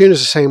fortune is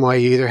the same way.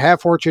 You either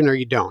have fortune or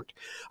you don't.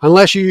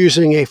 Unless you're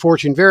using a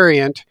fortune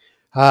variant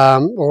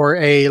or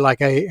a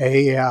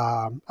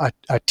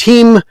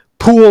team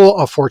pool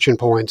of fortune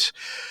points.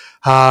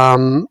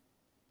 But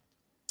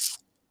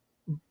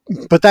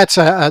that's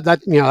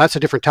a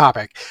different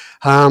topic.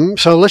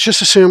 So let's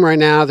just assume right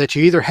now that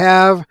you either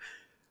have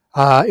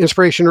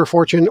inspiration or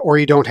fortune, or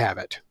you don't have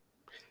it.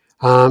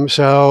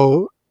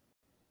 So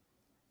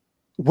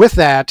with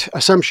that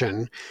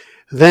assumption,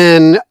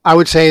 then I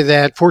would say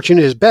that fortune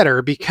is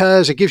better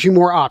because it gives you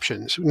more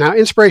options. Now,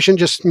 inspiration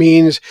just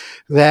means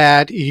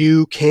that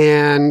you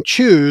can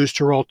choose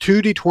to roll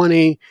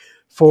 2d20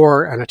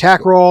 for an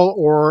attack roll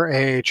or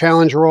a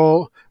challenge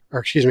roll,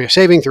 or a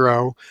saving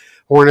throw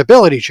or an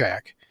ability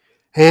check,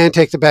 and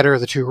take the better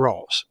of the two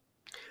rolls.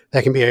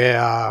 That can be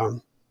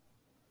a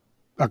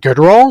good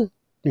roll.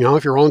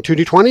 If you're rolling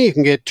 2d20, you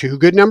can get 2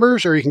 good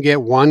numbers, or you can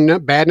get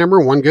 1 bad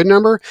number, 1 good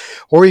number,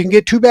 or you can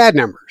get 2 bad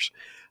numbers.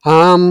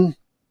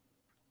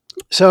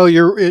 So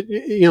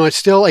it's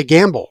still a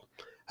gamble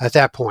at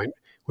that point.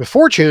 With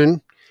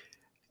fortune,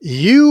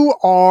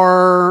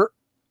 you're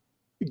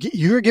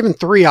given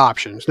 3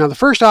 options. Now, the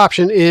first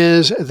option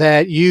is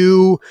that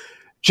you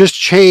just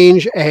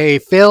change a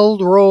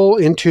failed roll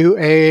into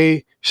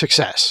a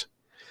success.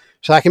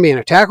 So that can be an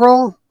attack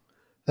roll,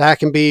 that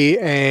can be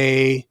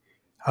a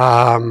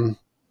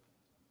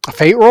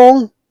fate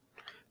roll,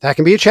 that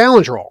can be a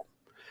challenge roll.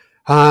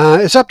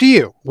 It's up to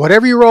you.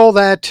 Whatever you roll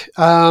that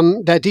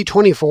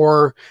d20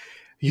 for,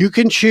 you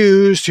can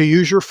choose to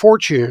use your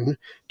fortune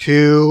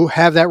to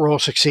have that roll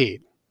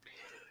succeed.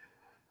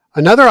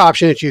 Another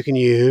option that you can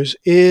use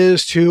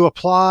is to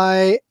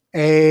apply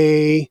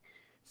a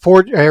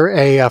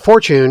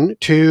fortune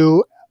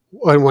to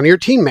one of your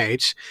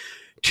teammates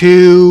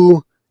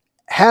to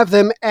have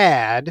them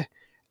add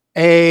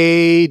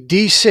a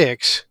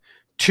d6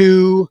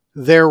 to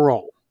their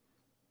roll.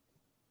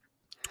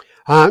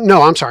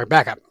 No, I'm sorry,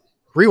 back up.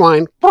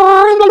 Rewind.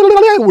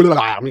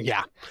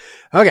 Yeah.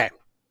 Okay.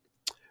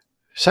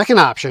 Second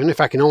option, if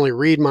I can only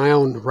read my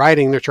own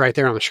writing that's right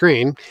there on the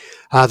screen,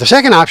 the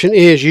second option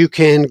is you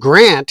can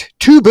grant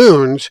 2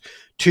 boons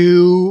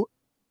to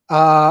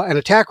an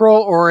attack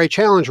roll or a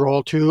challenge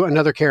roll to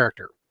another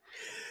character.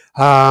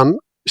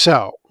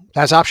 So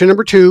that's option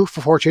number 2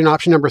 for fortune.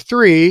 Option number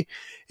 3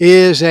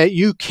 is that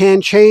you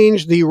can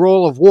change the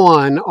roll of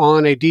 1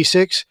 on a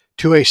d6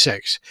 to a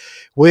 6,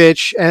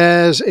 which,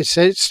 as it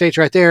states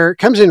right there,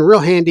 comes in real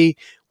handy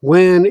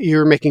when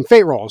you're making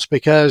fate rolls,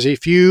 because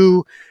if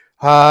you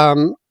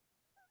become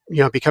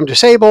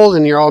disabled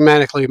and you're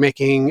automatically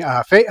making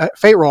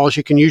fate rolls,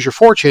 you can use your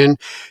fortune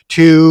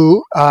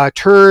to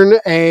turn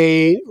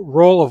a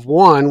roll of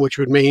 1, which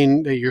would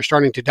mean that you're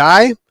starting to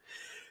die,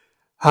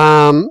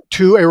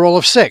 to a roll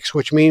of 6,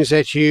 which means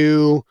that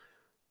you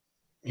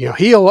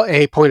heal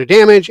a point of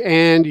damage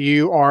and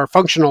you are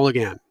functional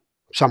again,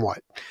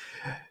 somewhat.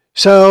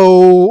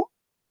 So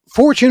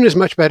fortune is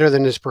much better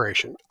than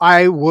inspiration.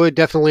 I would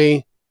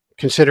definitely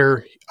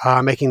consider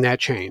making that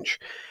change.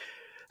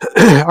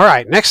 All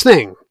right, next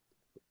thing.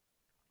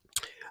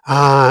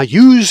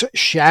 Use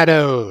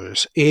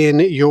shadows in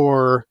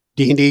your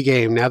D&D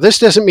game. Now, this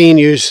doesn't mean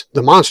use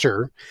the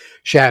monster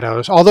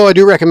shadows, although I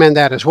do recommend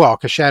that as well,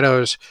 because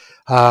shadows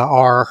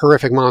are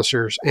horrific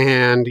monsters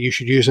and you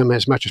should use them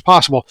as much as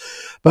possible.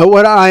 But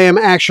what I am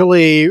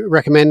actually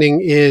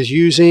recommending is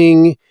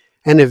using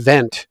an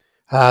event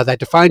that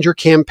defines your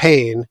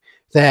campaign,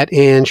 that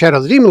in Shadow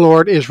of the Demon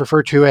Lord is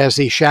referred to as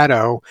the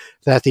shadow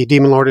that the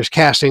Demon Lord is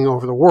casting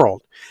over the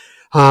world.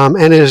 And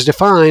it is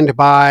defined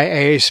by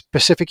a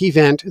specific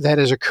event that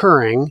is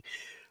occurring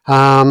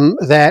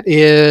that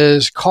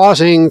is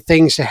causing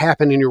things to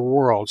happen in your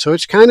world. So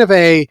it's kind of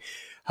a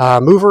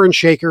mover and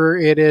shaker.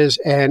 It is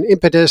an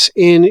impetus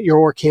in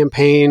your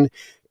campaign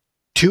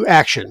to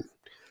action,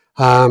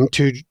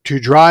 to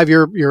drive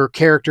your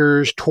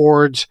characters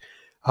towards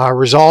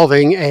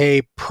resolving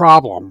a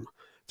problem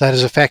that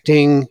is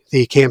affecting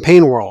the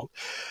campaign world.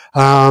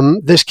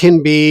 This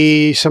can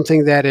be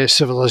something that is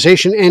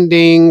civilization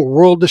ending,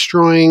 world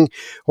destroying,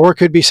 or it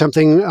could be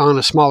something on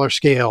a smaller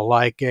scale,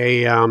 like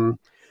a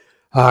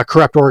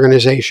corrupt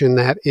organization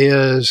that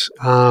is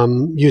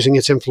using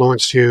its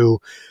influence to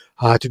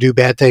do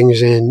bad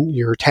things in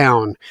your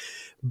town.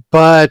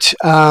 But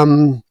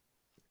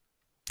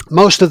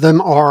most of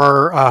them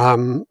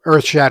are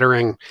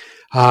earth-shattering,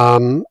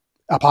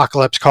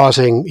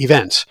 apocalypse-causing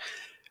events.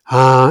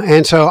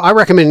 And so I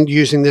recommend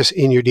using this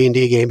in your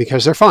D&D game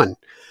because they're fun.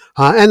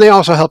 And they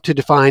also help to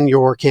define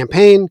your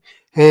campaign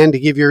and to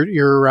give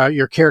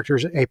your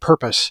characters a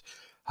purpose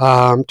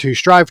to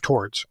strive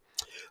towards.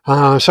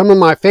 Some of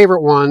my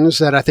favorite ones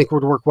that I think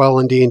would work well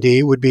in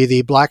D&D would be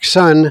the Black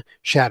Sun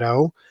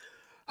Shadow,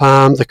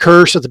 the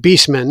Curse of the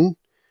Beastman,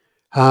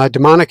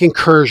 Demonic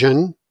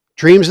Incursion,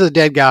 Dreams of the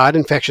Dead God,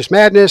 Infectious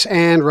Madness,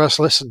 and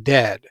Restless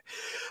Dead.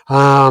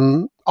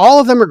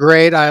 All of them are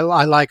great. I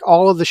like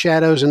all of the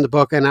shadows in the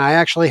book, and I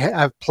actually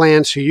have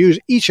plans to use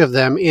each of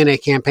them in a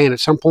campaign at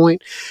some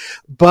point.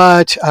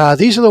 But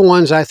these are the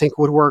ones I think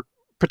would work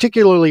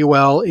particularly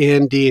well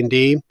in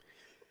D&D.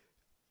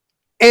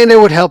 And it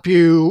would help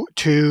you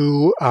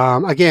to,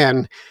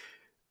 again,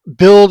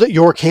 build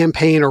your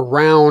campaign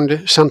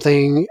around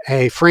something,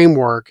 a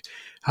framework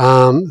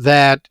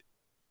that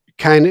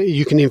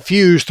you can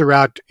infuse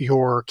throughout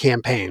your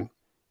campaign.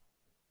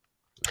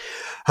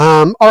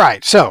 All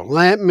right, so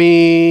let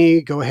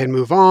me go ahead and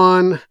move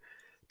on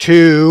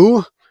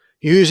to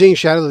using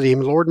Shadow of the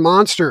Demon Lord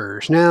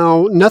monsters.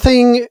 Now,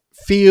 nothing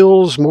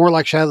feels more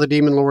like Shadow of the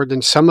Demon Lord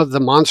than some of the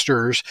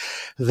monsters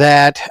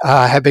that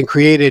have been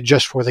created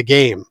just for the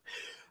game.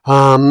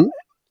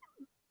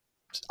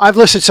 I've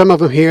listed some of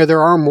them here.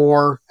 There are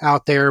more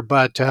out there,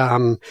 but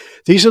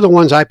these are the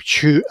ones I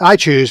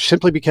choose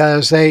simply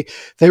because they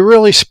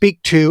really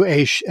speak to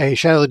a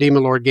Shadow of the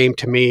Demon Lord game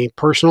to me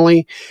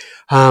personally.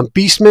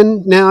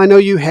 Beastmen. Now I know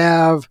you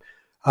have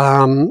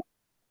Beastmen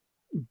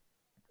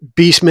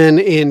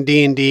in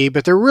D&D,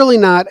 but they're really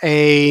not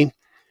they're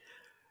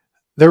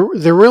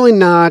really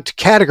not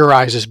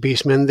categorized as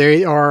Beastmen.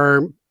 They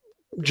are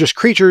just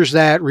creatures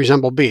that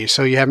resemble beasts.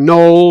 So you have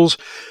gnolls.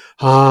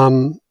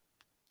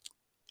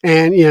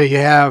 And, you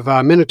have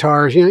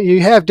minotaurs,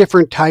 you have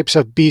different types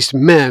of beast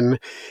men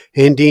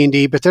in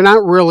D&D, but they're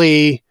not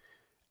really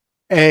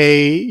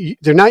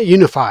they're not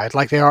unified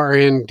like they are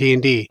in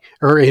D&D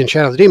or in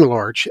Shadow of the Demon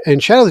Lord. In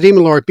Shadow of the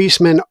Demon Lord,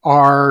 beastmen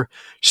are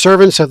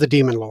servants of the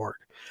Demon Lord.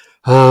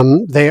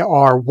 They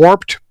are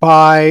warped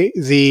by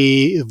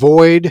the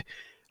void,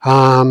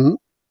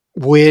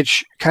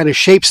 which kind of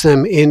shapes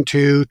them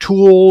into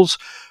tools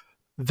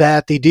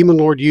that the Demon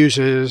Lord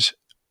uses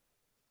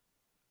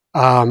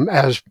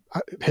as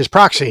his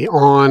proxy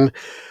on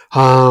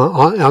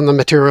the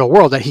material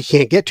world that he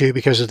can't get to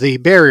because of the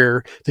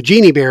barrier, the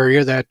genie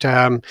barrier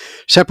that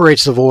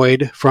separates the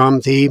void from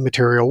the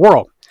material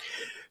world.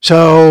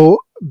 So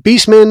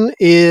Beastman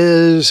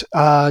is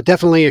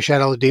definitely a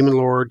Shadow of the Demon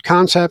Lord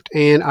concept,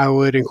 and I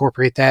would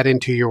incorporate that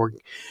into your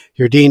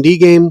D&D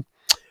game.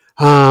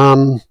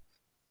 I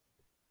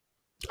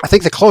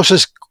think the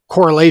closest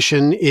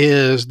correlation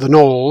is the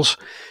gnolls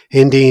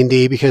in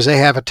D&D because they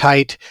have a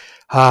tight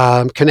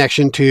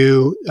connection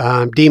to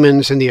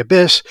demons in the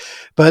abyss,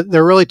 but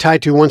they're really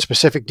tied to one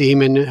specific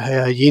demon,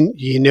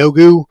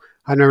 Yinogu.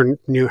 I never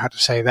knew how to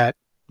say that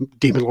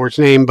demon lord's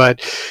name,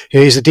 but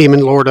he's the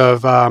demon lord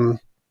of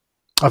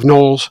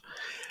gnolls,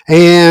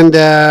 and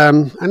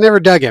I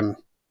never dug him.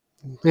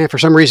 And for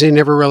some reason, he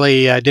never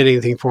really did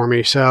anything for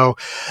me. So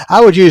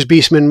I would use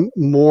Beastmen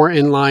more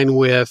in line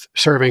with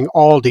serving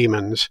all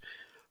demons,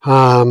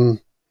 but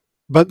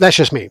that's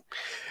just me.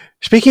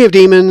 Speaking of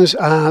demons,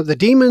 the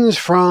demons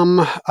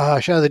from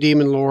Shadow of the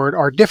Demon Lord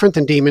are different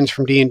than demons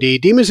from D&D.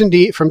 Demons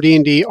from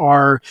D&D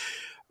are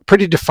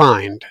pretty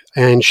defined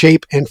in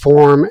shape and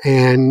form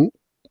and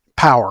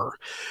power,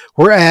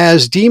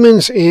 whereas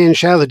demons in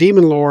Shadow of the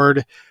Demon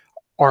Lord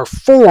are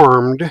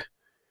formed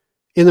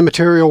in the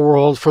material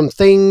world from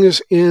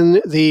things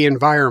in the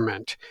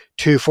environment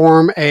to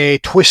form a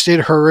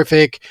twisted,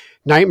 horrific,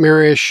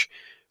 nightmarish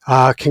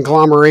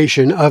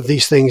conglomeration of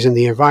these things in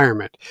the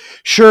environment.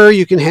 Sure,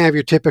 you can have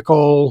your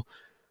typical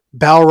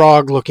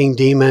Balrog-looking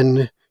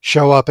demon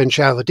show up in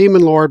Shadow of the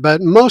Demon Lord,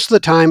 but most of the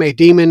time a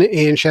demon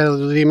in Shadow of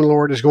the Demon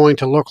Lord is going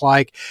to look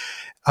like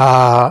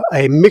a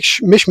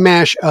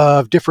mishmash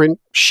of different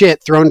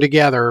shit thrown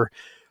together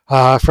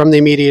from the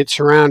immediate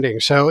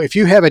surroundings. So if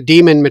you have a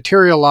demon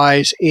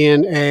materialize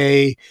in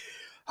a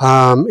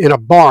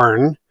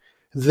barn,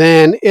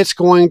 then it's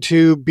going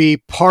to be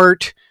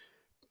part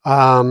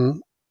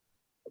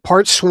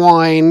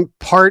swine,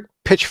 part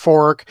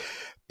pitchfork,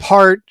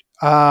 part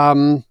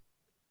what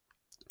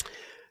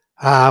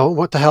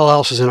the hell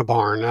else is in a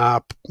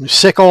barn?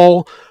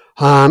 Sickle.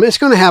 It's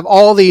going to have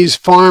all these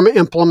farm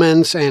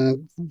implements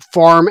and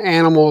farm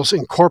animals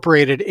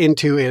incorporated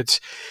into its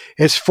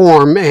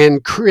form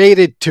and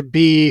created to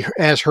be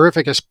as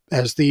horrific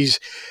as these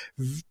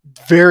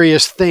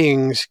various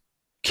things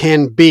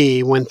can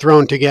be when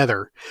thrown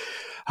together.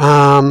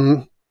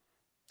 You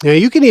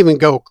can even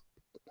go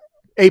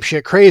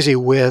apeshit crazy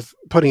with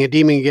putting a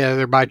demon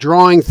together by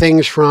drawing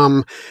things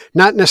from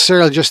not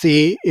necessarily just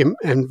the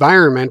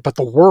environment, but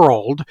the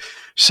world.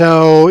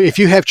 So if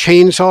you have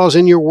chainsaws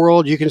in your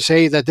world, you can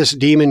say that this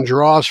demon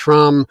draws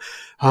from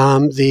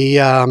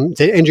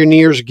the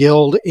Engineers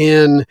Guild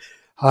in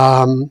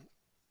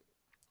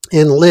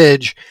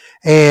Lidge,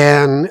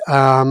 and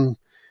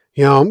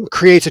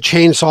creates a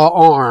chainsaw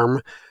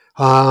arm,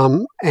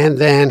 and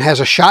then has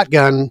a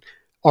shotgun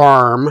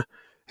arm,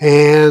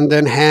 and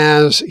then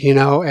has some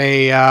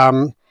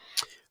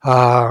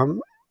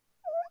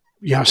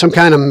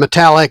kind of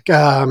metallic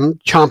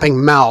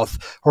chomping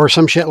mouth or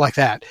some shit like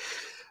that.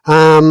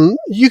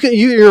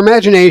 Your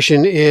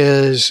imagination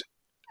is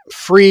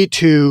free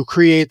to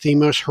create the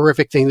most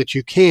horrific thing that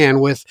you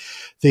can with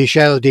the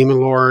Shadow of the Demon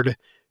Lord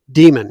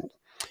demon.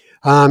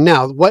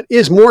 Now, what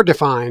is more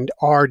defined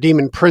are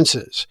demon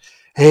princes.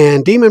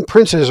 And demon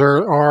princes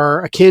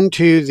are akin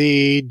to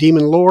the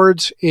demon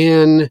lords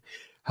in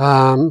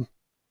D&D,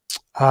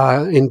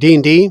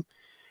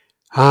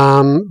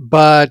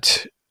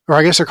 or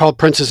I guess they're called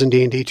princes in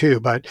D&D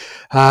too. But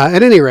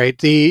at any rate,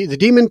 the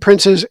demon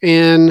princes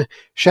in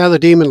Shadow of the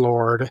Demon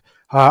Lord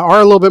are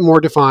a little bit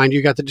more defined.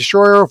 You got the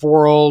Destroyer of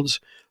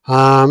Worlds.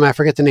 I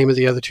forget the name of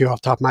the other two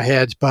off the top of my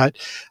head, but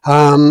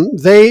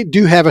they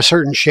do have a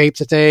certain shape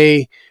that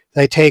they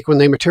take when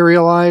they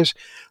materialize.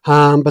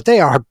 But they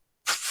are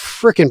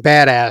freaking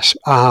badass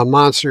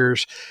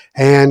monsters,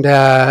 and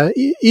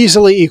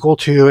easily equal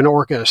to an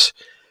Orcus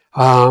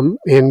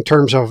in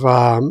terms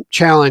of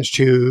challenge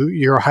to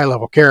your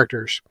high-level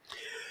characters.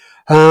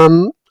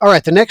 All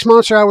right, the next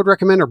monster I would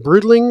recommend are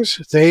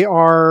Broodlings. They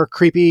are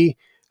creepy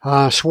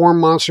swarm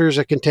monsters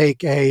that can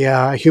take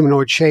a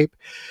humanoid shape.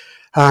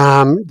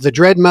 The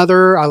Dread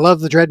Mother, I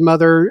love the Dread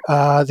Mother.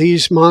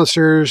 These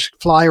monsters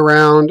fly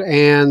around,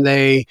 and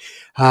they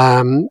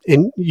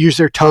use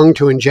their tongue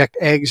to inject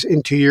eggs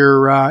into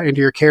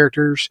your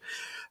characters,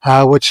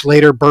 which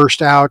later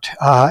burst out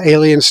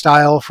alien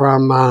style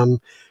from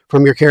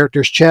your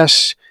character's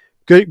chests.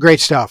 Great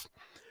stuff.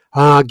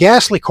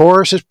 Ghastly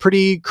Chorus is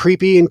pretty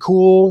creepy and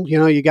cool.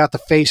 You got the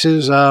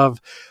faces of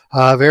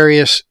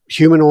various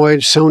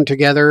humanoids sewn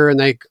together,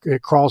 and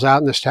it crawls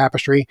out in this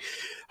tapestry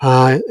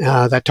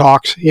that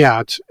talks.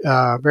 Yeah, it's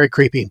very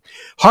creepy.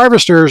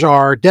 Harvesters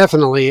are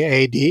definitely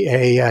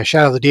a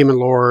Shadow of the Demon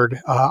Lord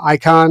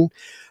icon.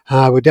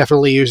 I would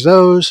definitely use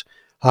those.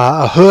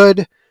 A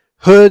hood.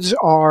 Hoods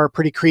are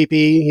pretty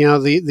creepy.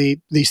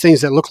 These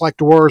things that look like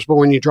dwarves, but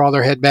when you draw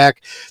their head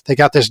back, they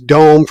got this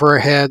dome for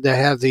a head. They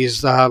have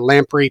these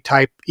lamprey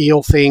type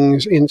eel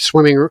things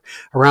swimming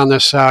around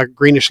this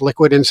greenish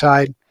liquid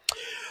inside.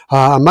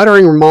 A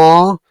muttering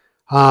maw.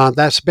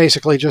 That's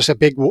basically just a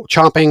big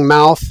chomping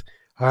mouth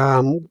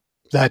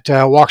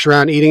that walks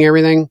around eating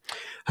everything.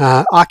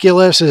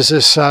 Oculus is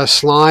this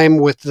slime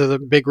with the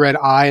big red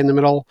eye in the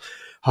middle.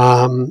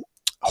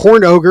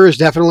 Horned Ogre is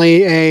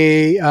definitely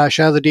a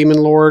Shadow of the Demon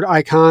Lord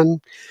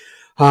icon.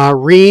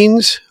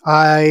 Reens,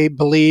 I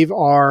believe,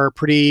 are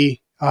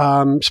pretty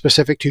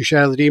specific to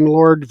Shadow of the Demon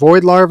Lord.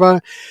 Void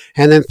Larva.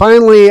 And then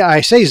finally,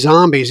 I say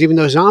zombies, even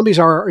though zombies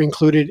are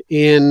included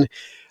in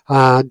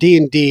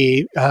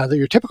D&D.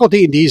 Your typical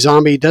D&D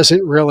zombie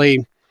doesn't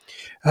really...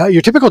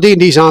 your typical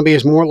D&D zombie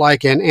is more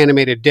like an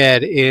animated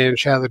dead in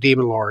Shadow of the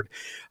Demon Lord.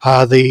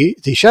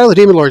 The Shadow of the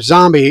Demon Lord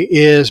zombie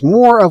is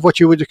more of what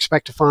you would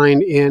expect to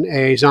find in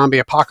a zombie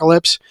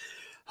apocalypse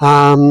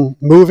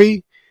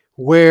movie,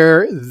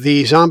 where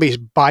the zombie's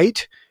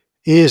bite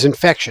is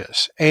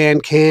infectious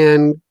and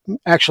can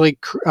actually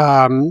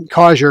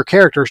cause your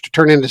characters to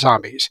turn into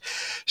zombies.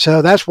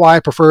 So that's why I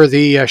prefer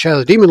the Shadow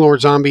of the Demon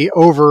Lord zombie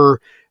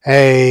over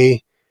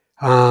a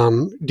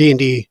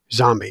D&D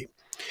zombie.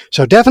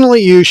 So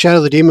definitely use Shadow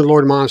of the Demon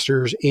Lord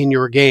monsters in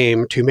your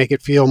game to make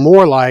it feel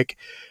more like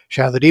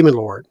Shadow of the Demon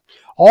Lord.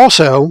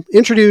 Also,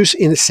 introduce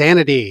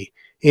insanity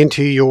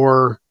into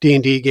your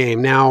D&D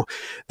game. Now,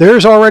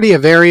 there's already a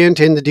variant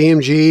in the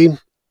DMG,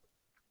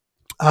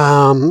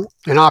 an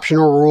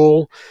optional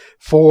rule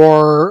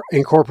for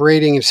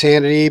incorporating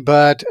insanity,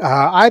 but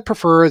I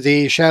prefer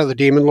the Shadow of the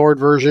Demon Lord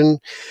version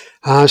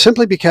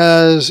simply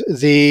because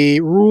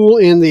the rule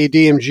in the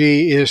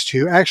DMG is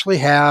to actually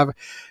have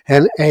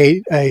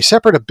a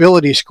separate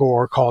ability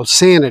score called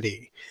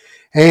Sanity.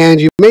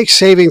 And you make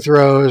saving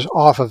throws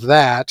off of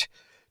that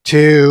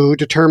to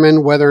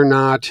determine whether or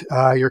not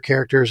your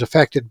character is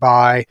affected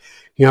by,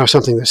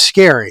 something that's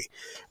scary.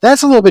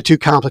 That's a little bit too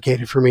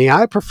complicated for me.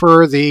 I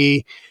prefer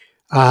the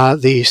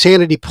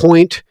sanity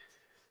point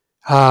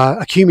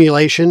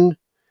accumulation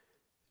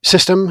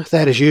system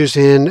that is used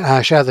in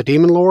Shadow of the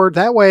Demon Lord.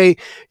 That way,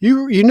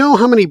 you know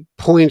how many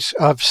points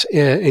of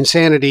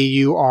insanity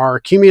you are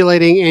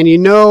accumulating, and you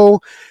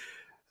know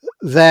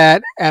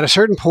that at a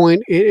certain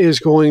point it is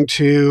going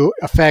to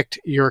affect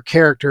your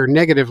character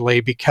negatively,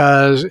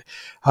 because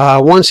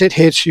once it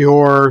hits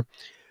your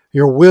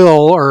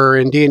will, or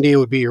in D&D it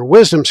would be your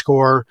wisdom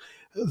score,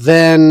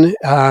 then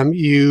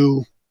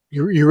you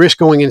risk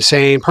going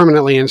insane,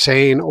 permanently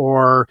insane,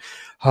 or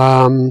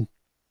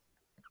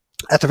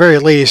at the very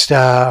least,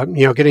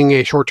 getting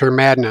a short-term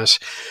madness.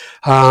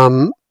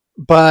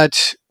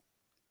 But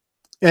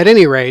at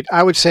any rate,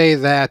 I would say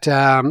that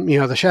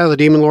the Shadow of the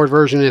Demon Lord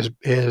version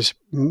is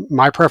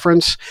my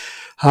preference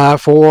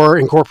for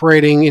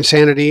incorporating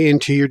insanity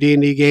into your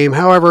D&D game.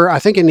 However, I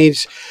think it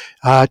needs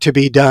to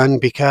be done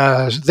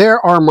because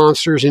there are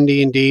monsters in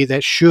D&D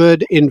that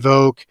should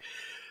invoke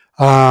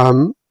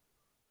horror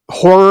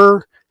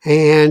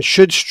and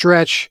should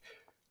stretch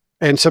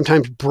and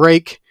sometimes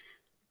break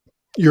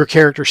your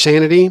character's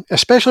sanity,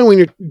 especially when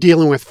you're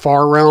dealing with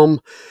far realm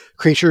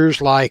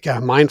creatures like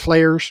mind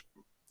flayers.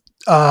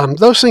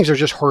 Those things are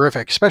just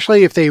horrific,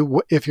 especially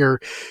if your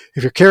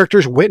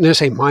characters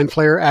witness a mind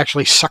flayer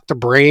actually suck the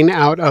brain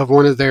out of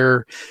one of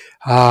their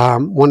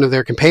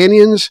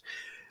companions,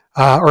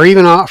 or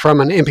even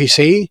from an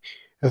NPC.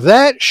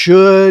 That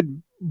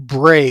should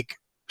break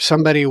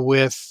somebody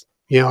with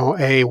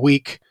a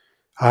weak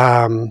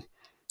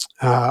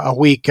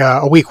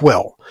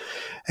will,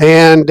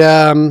 and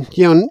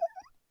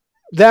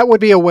that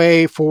would be a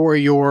way for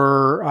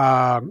your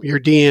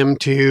DM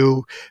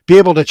to be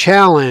able to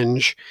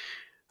challenge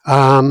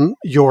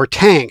your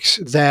tanks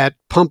that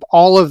pump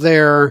all of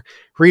their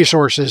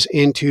resources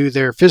into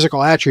their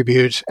physical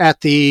attributes at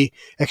the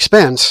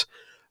expense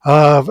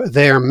of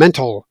their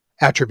mental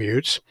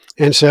attributes.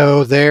 And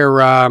so their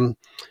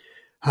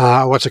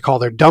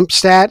their dump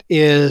stat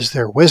is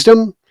their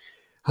wisdom,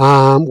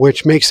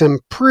 which makes them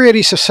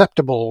pretty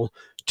susceptible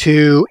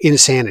to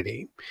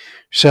insanity.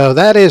 So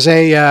that is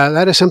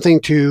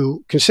something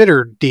to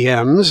consider,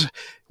 DMs,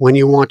 when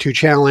you want to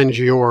challenge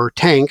your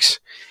tanks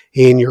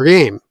in your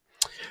game.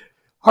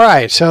 All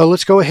right, so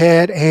let's go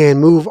ahead and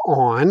move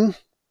on.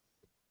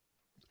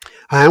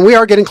 And we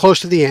are getting close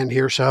to the end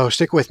here, so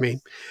stick with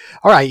me.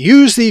 All right,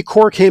 use the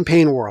core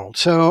campaign world.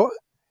 So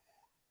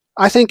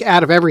I think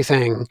out of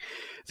everything,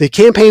 the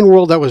campaign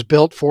world that was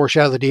built for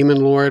Shadow of the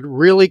Demon Lord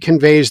really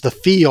conveys the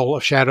feel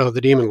of Shadow of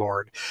the Demon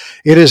Lord.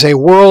 It is a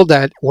world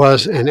that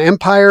was an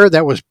empire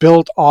that was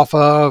built off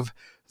of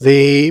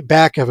the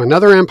back of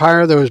another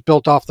empire that was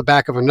built off the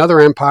back of another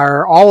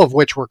empire, all of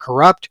which were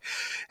corrupt,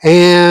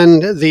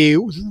 and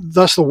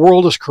thus the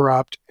world is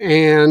corrupt,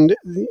 and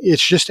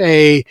it's just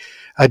a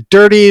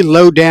dirty,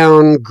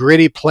 low-down,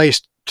 gritty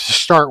place to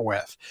start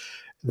with.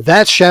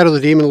 That's Shadow of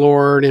the Demon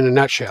Lord in a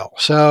nutshell.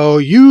 So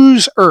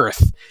use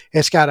Earth.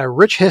 It's got a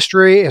rich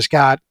history. It's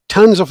got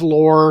tons of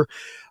lore,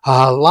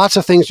 lots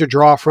of things to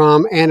draw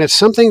from, and it's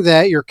something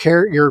that your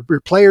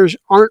players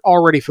aren't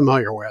already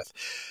familiar with.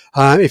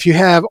 If you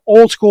have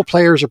old school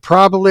players, are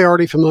probably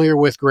already familiar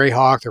with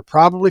Greyhawk. They're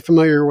probably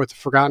familiar with the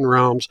Forgotten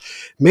Realms,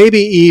 maybe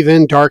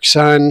even Dark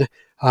Sun,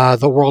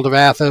 the World of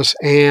Athos,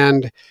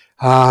 and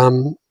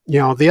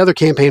the other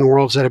campaign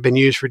worlds that have been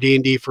used for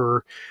D&D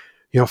for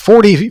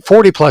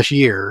 40 plus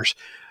years.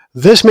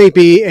 This may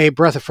be a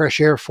breath of fresh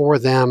air for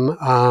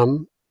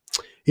them.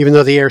 Even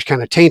though the air is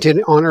kind of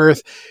tainted on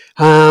Earth,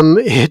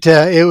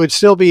 it would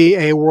still be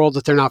a world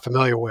that they're not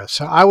familiar with.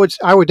 So I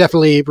would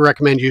definitely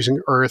recommend using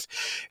Earth.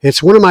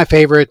 It's one of my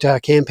favorite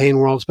campaign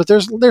worlds, but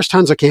there's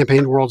tons of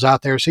campaign worlds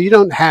out there, so you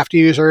don't have to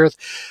use Earth.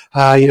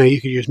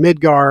 You could use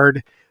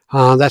Midgard.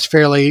 That's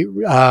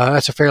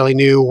a fairly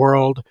new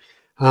world.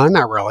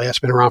 Not really. It's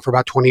been around for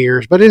about 20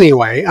 years. But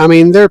anyway, I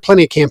mean, there are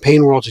plenty of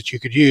campaign worlds that you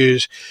could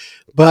use.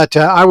 But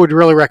I would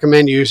really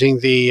recommend using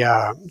the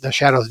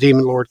Shadow of the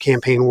Demon Lord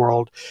campaign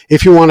world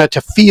if you want it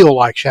to feel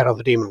like Shadow of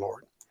the Demon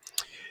Lord.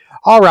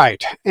 All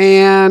right.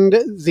 And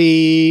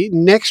the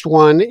next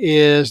one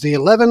is the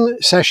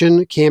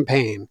 11-session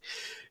campaign.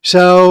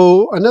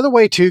 So another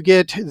way to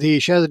get the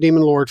Shadow of the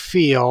Demon Lord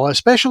feel,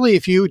 especially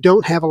if you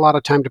don't have a lot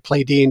of time to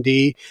play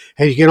D&D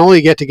and you can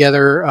only get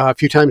together a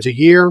few times a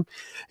year,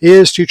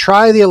 is to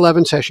try the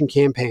 11-session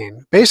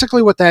campaign.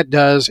 Basically what that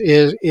does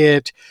is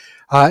it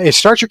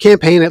starts your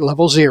campaign at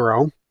level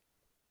 0,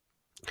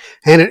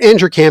 and it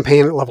ends your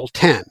campaign at level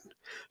 10.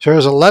 So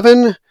there's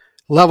 11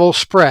 level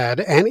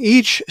spread, and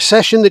each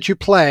session that you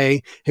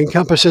play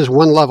encompasses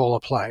one level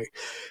of play.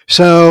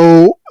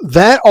 So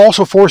that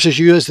also forces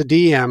you as the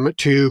DM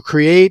to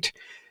create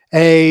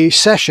a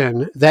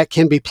session that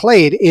can be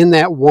played in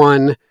that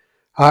one,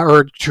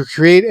 or to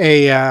create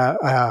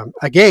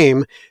a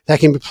game that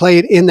can be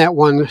played in that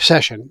one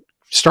session,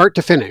 start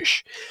to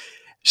finish.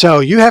 So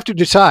you have to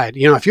decide,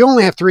 if you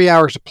only have 3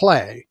 hours to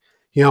play,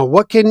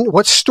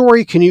 what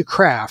story can you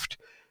craft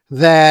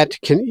that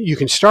you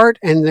can start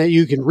and that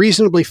you can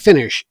reasonably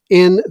finish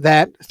in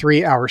that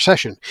 3-hour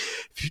session.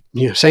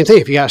 Same thing.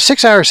 If you got a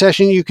 6-hour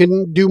session, you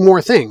can do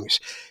more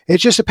things. It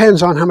just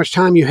depends on how much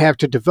time you have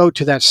to devote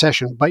to that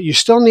session, but you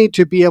still need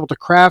to be able to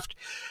craft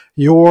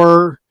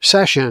your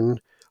session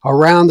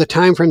around the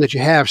time frame that you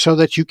have so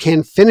that you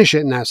can finish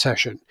it in that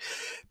session.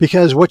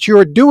 Because what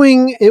you're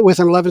doing with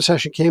an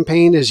 11-session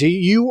campaign is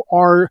you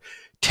are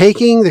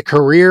taking the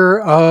career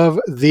of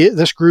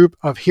this group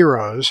of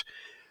heroes,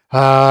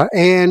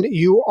 and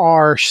you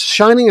are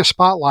shining a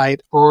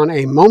spotlight on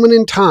a moment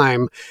in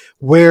time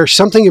where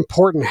something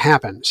important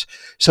happens.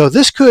 So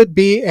this could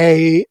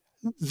be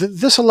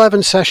this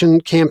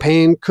 11-session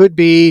campaign could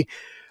be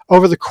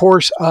over the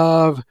course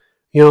of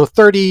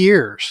 30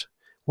 years,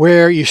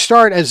 where you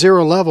start at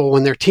 0 level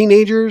when they're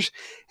teenagers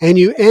and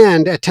you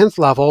end at 10th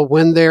level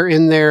when they're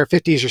in their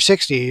 50s or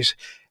 60s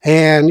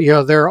and,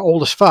 they're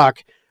old as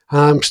fuck,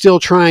 still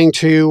trying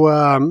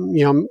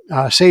to,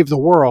 save the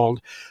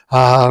world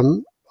a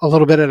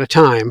little bit at a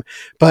time.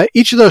 But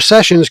each of those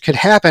sessions could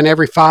happen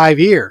every 5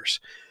 years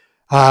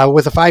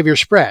with a 5-year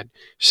spread.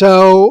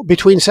 So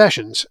between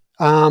sessions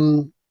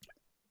in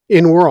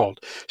world.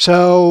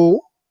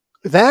 So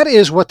that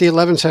is what the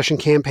 11 session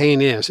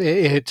campaign is.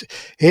 It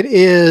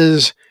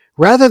is,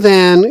 rather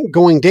than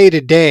going day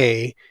to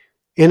day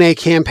in a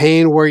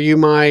campaign where you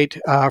might,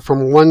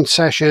 from one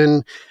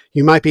session,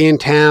 you might be in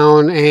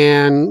town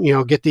and,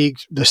 get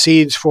the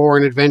seeds for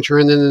an adventure.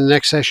 And then the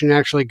next session, you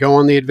actually go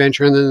on the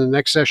adventure. And then the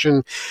next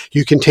session,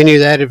 you continue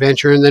that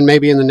adventure. And then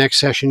maybe in the next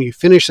session, you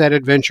finish that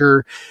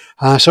adventure.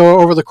 So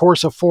over the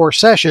course of 4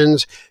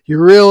 sessions, you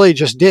really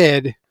just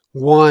did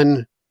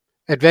one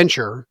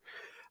adventure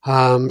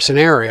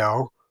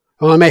scenario.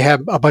 Well, I may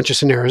have a bunch of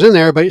scenarios in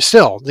there, but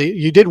still,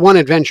 you did one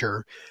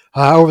adventure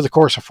over the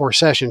course of 4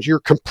 sessions. You're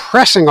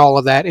compressing all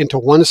of that into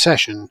one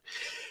session,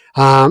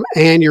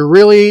 and you're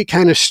really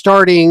kind of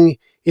starting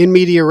in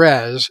media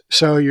res.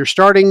 So you're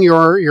starting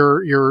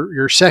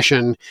your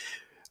session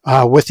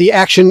with the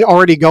action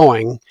already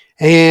going,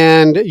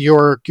 and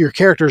your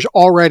character's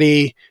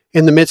already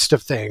in the midst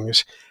of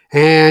things,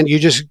 and you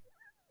just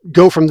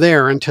go from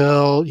there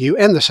until you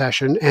end the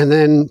session, and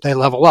then they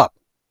level up.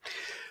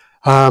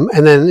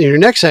 And then your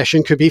next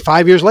session could be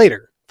 5 years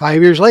later.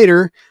 5 years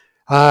later,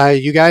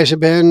 you guys have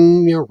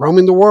been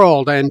roaming the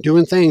world and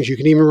doing things. You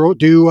can even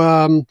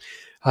do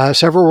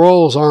several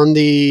rolls on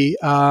the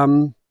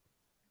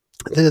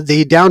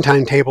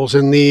downtime tables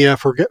in the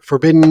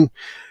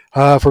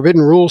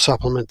forbidden rule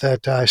supplement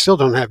that I still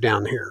don't have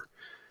down here.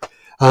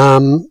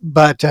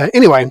 But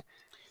anyway,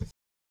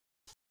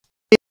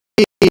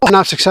 I have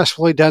not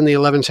successfully done the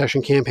 11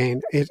 session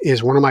campaign. It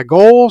is one of my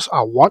goals.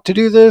 I want to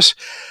do this.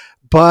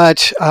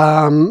 But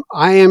I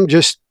am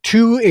just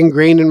too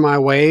ingrained in my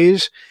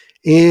ways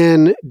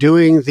in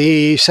doing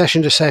the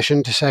session to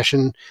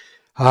session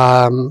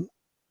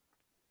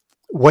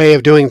way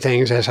of doing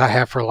things as I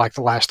have for like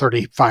the last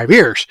 35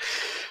 years.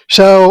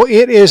 So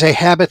it is a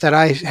habit that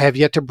I have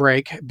yet to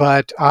break,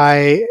 but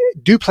I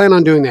do plan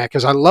on doing that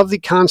because I love the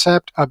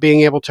concept of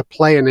being able to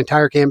play an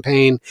entire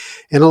campaign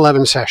in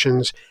 11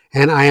 sessions,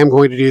 and I am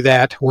going to do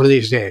that one of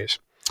these days.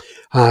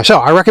 So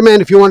I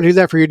recommend, if you want to do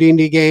that for your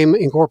D&D game,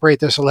 incorporate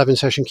this 11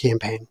 session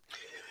campaign.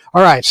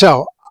 All right.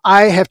 So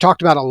I have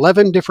talked about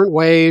 11 different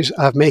ways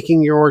of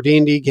making your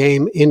D&D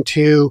game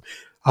into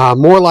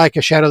more like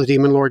a Shadow the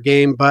Demon Lord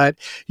game, but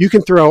you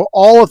can throw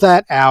all of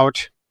that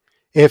out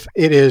if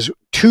it is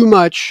too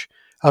much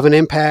of an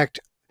impact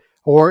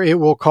or it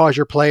will cause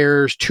your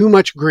players too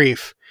much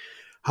grief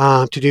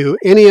to do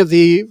any of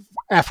the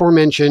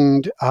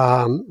aforementioned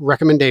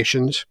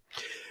recommendations.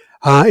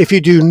 If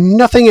you do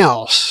nothing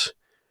else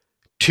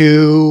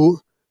to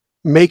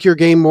make your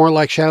game more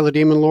like Shadow the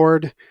Demon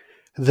Lord,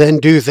 then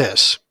do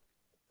this.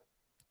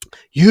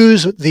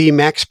 Use the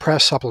Max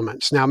Press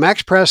supplements. Now,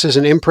 Max Press is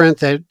an imprint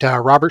that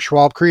Robert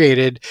Schwab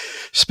created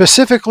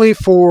specifically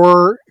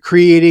for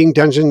creating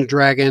Dungeons &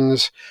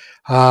 Dragons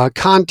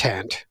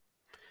content.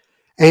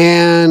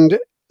 And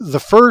the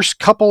first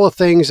couple of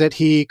things that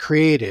he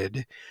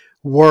created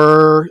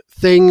were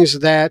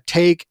things that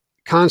take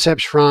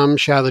concepts from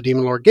Shadow the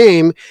Demon Lord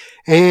game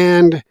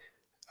and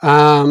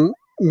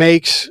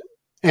makes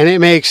a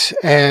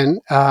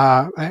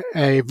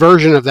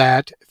version of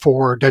that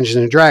for Dungeons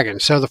and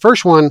Dragons. So the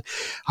first one,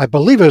 I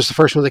believe it was the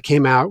first one that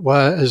came out,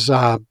 was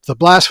the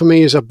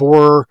Blasphemies of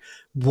Bor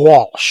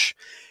Walsh.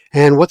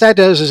 And what that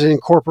does is it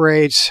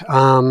incorporates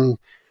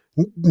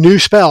new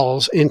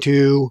spells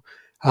into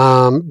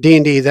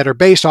D&D that are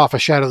based off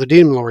of Shadow the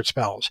Demon Lord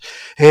spells.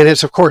 And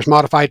it's, of course,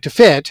 modified to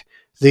fit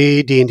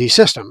the D&D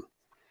system.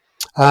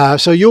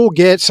 So you'll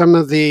get some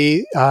of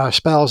the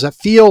spells that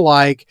feel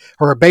like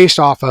or are based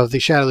off of the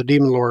Shadow the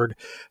Demon Lord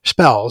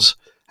spells.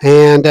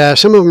 And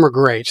some of them are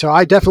great. So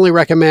I definitely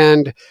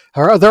recommend,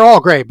 or they're all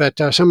great, but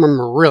some of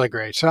them are really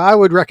great. So I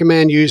would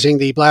recommend using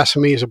the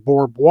Blasphemies of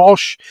Bor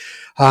Walsh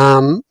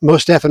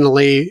most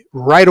definitely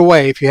right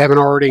away if you haven't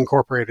already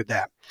incorporated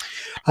that.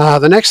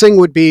 The next thing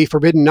would be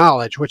Forbidden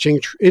Knowledge, which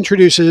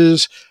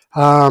introduces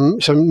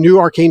some new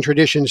arcane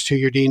traditions to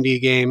your D&D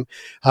game.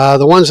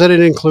 The ones that it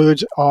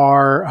includes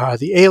are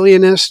the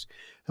Alienist.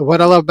 What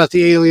I love about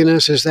the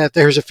Alienist is that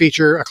there's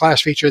a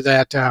class feature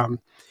that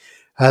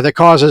that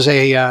causes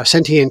a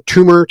sentient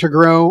tumor to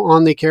grow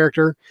on the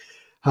character,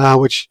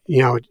 which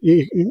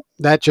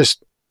that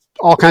just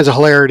all kinds of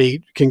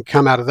hilarity can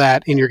come out of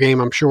that in your game.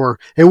 I'm sure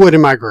it would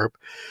in my group.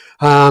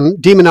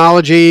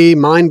 Demonology,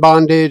 mind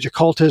bondage,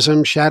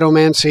 occultism,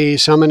 shadowmancy,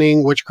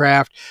 summoning,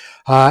 witchcraft,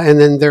 and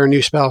then there are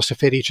new spells to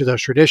fit each of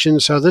those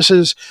traditions. So this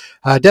is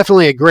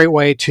definitely a great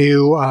way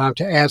to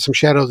add some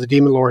Shadow of the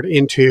Demon Lord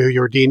into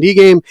your D&D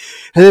game.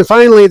 And then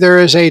finally, there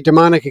is a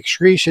demonic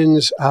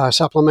excretions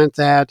supplement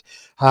that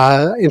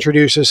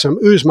introduces some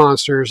ooze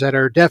monsters that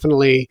are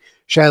definitely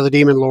Shadow the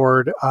Demon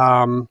Lord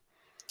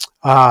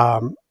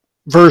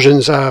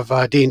versions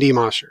of D&D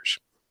monsters.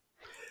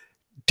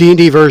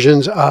 D&D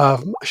versions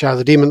of Shadow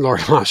the Demon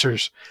Lord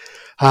monsters,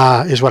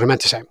 is what I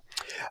meant to say.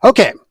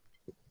 Okay.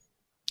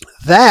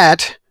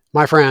 That,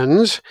 my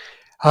friends,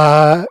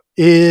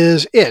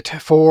 is it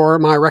for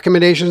my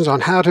recommendations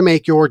on how to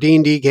make your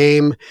D&D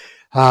game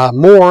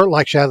more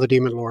like Shadow the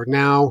Demon Lord.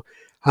 Now,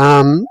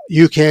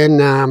 you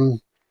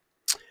can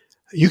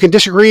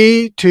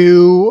disagree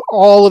to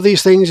all of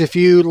these things if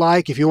you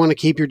like. If you want to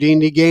keep your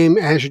D&D game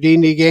as your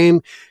D&D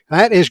game,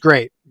 that is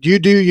great. You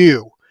do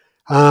you.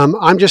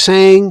 I'm just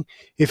saying,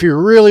 if you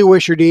really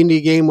wish your D&D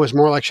game was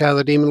more like Shadow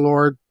the Demon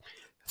Lord,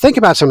 think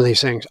about some of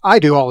these things. I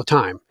do all the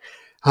time.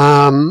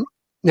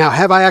 Now,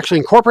 have I actually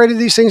incorporated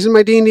these things in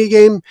my D&D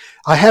game?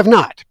 I have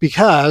not,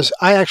 because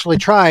I actually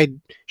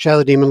tried Shadow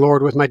the Demon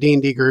Lord with my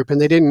D&D group,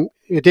 and it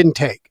didn't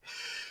take.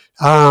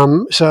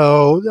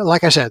 So,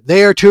 like I said,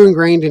 they are too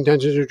ingrained in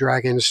Dungeons and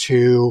Dragons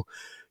to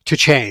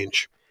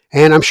change,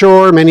 and I'm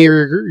sure many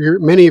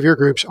of your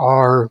groups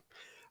are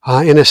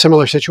in a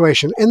similar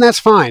situation, and that's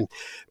fine.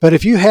 But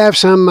if you have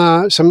some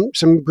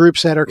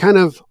groups that are kind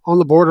of on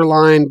the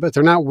borderline, but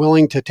they're not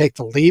willing to take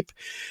the leap,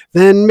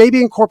 then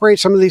maybe incorporate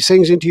some of these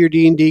things into your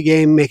D&D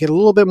game, make it a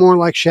little bit more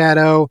like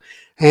Shadow,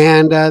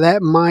 and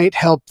that might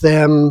help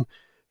them,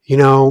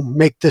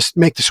 make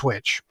the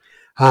switch.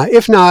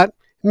 If not,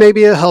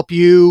 maybe it'll help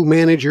you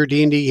manage your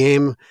D&D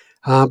game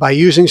by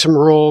using some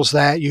rules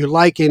that you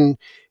like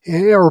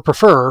or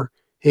prefer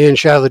in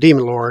Shadow the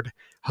Demon Lord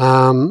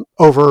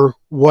over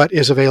what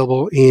is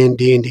available in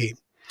D&D.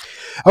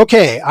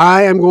 Okay,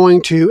 I am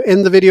going to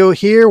end the video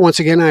here. Once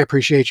again, I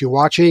appreciate you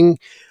watching.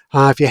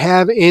 If you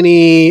have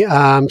any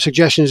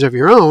suggestions of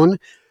your own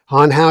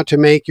on how to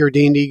make your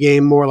D&D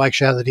game more like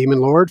Shadow the Demon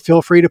Lord,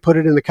 feel free to put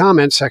it in the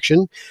comments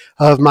section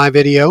of my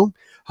video.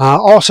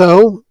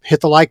 Also,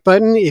 hit the like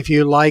button if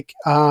you like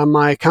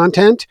my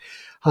content.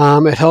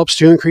 It helps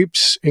to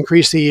increase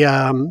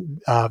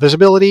the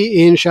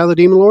visibility in Shadow the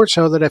Demon Lord,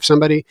 so that if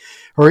somebody,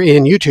 or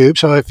in YouTube,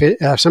 so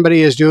if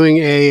somebody is doing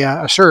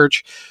a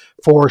search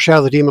for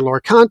Shadow the Demon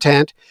Lord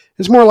content,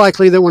 it's more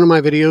likely that one of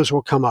my videos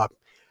will come up,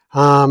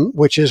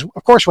 which is,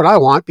 of course, what I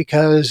want,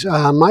 because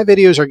my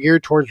videos are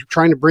geared towards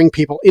trying to bring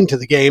people into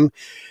the game,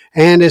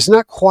 and it's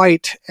not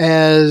quite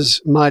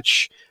as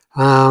much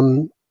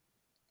actual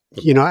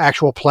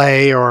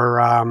play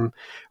or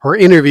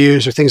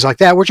interviews or things like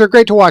that, which are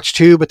great to watch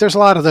too, but there's a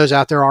lot of those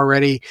out there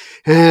already.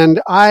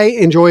 And I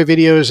enjoy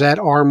videos that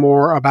are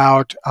more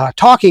about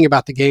talking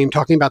about the game,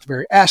 talking about the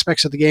very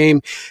aspects of the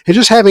game, and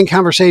just having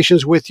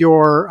conversations with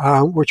your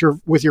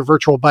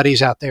virtual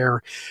buddies out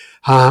there.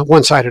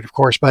 One-sided, of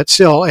course, but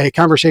still a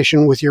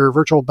conversation with your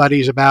virtual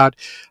buddies about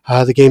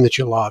the game that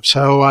you love.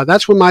 So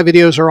that's what my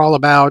videos are all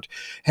about,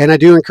 and I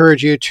do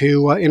encourage you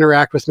to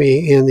interact with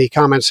me in the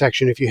comments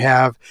section if you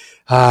have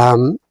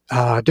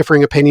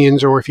differing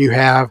opinions, or if you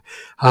have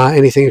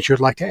anything that you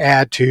would like to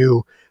add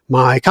to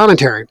my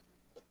commentary.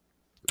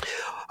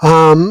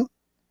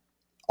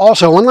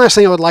 Also, one last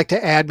thing I would like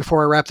to add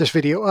before I wrap this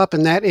video up,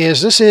 and that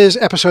is, this is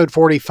episode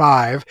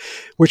 45,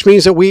 which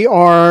means that we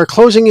are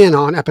closing in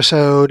on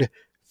episode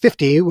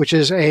 50, which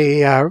is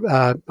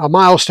a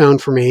milestone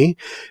for me.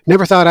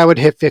 Never thought I would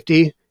hit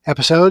 50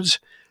 episodes.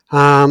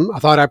 I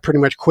thought I'd pretty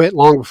much quit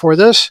long before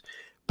this,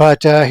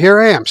 but here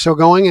I am, still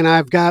going, and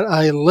I've got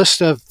a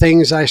list of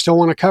things I still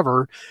want to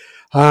cover.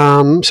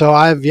 So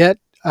I've yet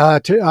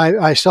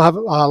I still have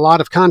a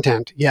lot of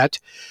content yet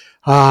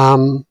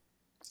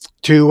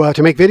to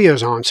make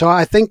videos on. So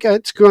I think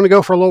it's going to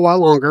go for a little while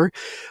longer,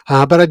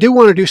 but I do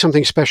want to do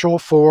something special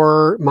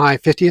for my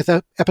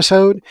 50th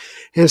episode.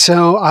 And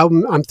so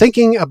I'm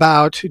thinking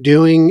about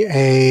doing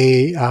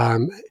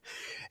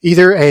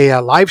either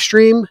a live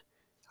stream,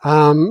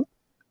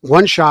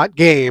 one-shot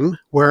game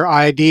where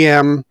I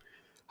DM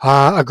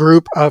a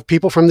group of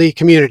people from the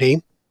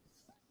community.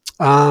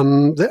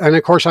 And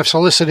of course, I've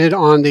solicited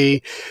on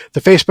the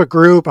Facebook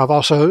group. I've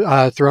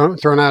also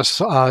thrown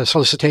out a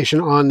solicitation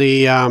on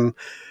the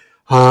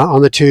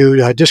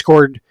two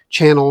Discord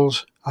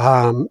channels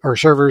or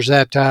servers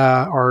that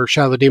are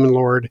Shadow the Demon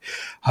Lord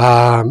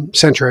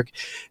centric.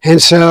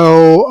 And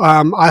so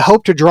I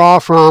hope to draw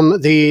from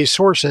the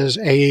sources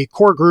a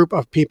core group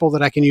of people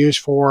that I can use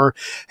for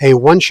a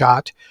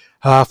one-shot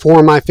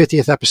for my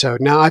 50th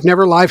episode. Now, I've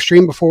never live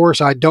streamed before,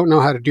 so I don't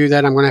know how to do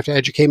that. I'm going to have to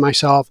educate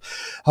myself.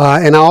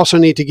 And I also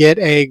need to get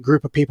a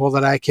group of people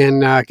that I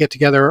can get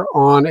together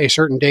on a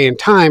certain day and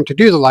time to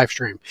do the live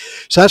stream.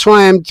 So that's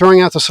why I'm throwing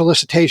out the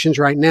solicitations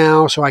right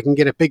now, so I can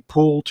get a big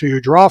pool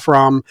to draw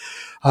from.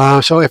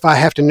 So if I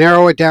have to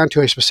narrow it down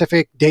to a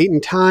specific date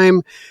and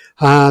time,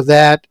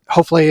 that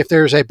hopefully if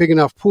there's a big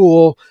enough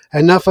pool,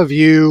 enough of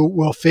you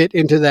will fit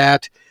into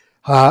that,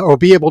 or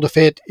be able to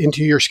fit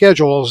into your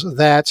schedules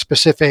that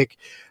specific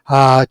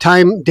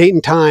date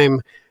and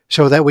time,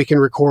 so that we can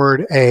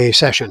record a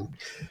session.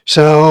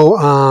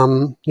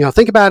 So,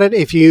 think about it.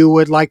 If you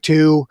would like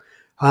to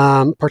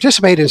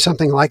participate in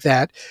something like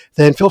that,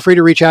 then feel free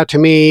to reach out to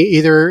me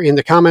either in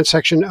the comments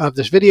section of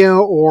this video,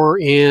 or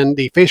in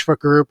the Facebook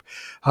group,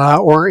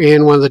 or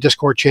in one of the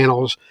Discord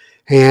channels,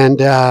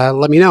 and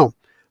let me know.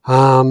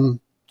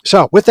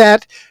 So with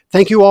that,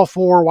 thank you all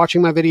for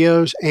watching my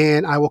videos,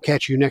 and I will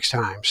catch you next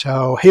time.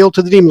 So hail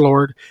to the Demon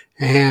Lord,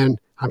 and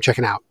I'm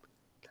checking out.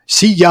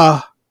 See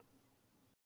ya.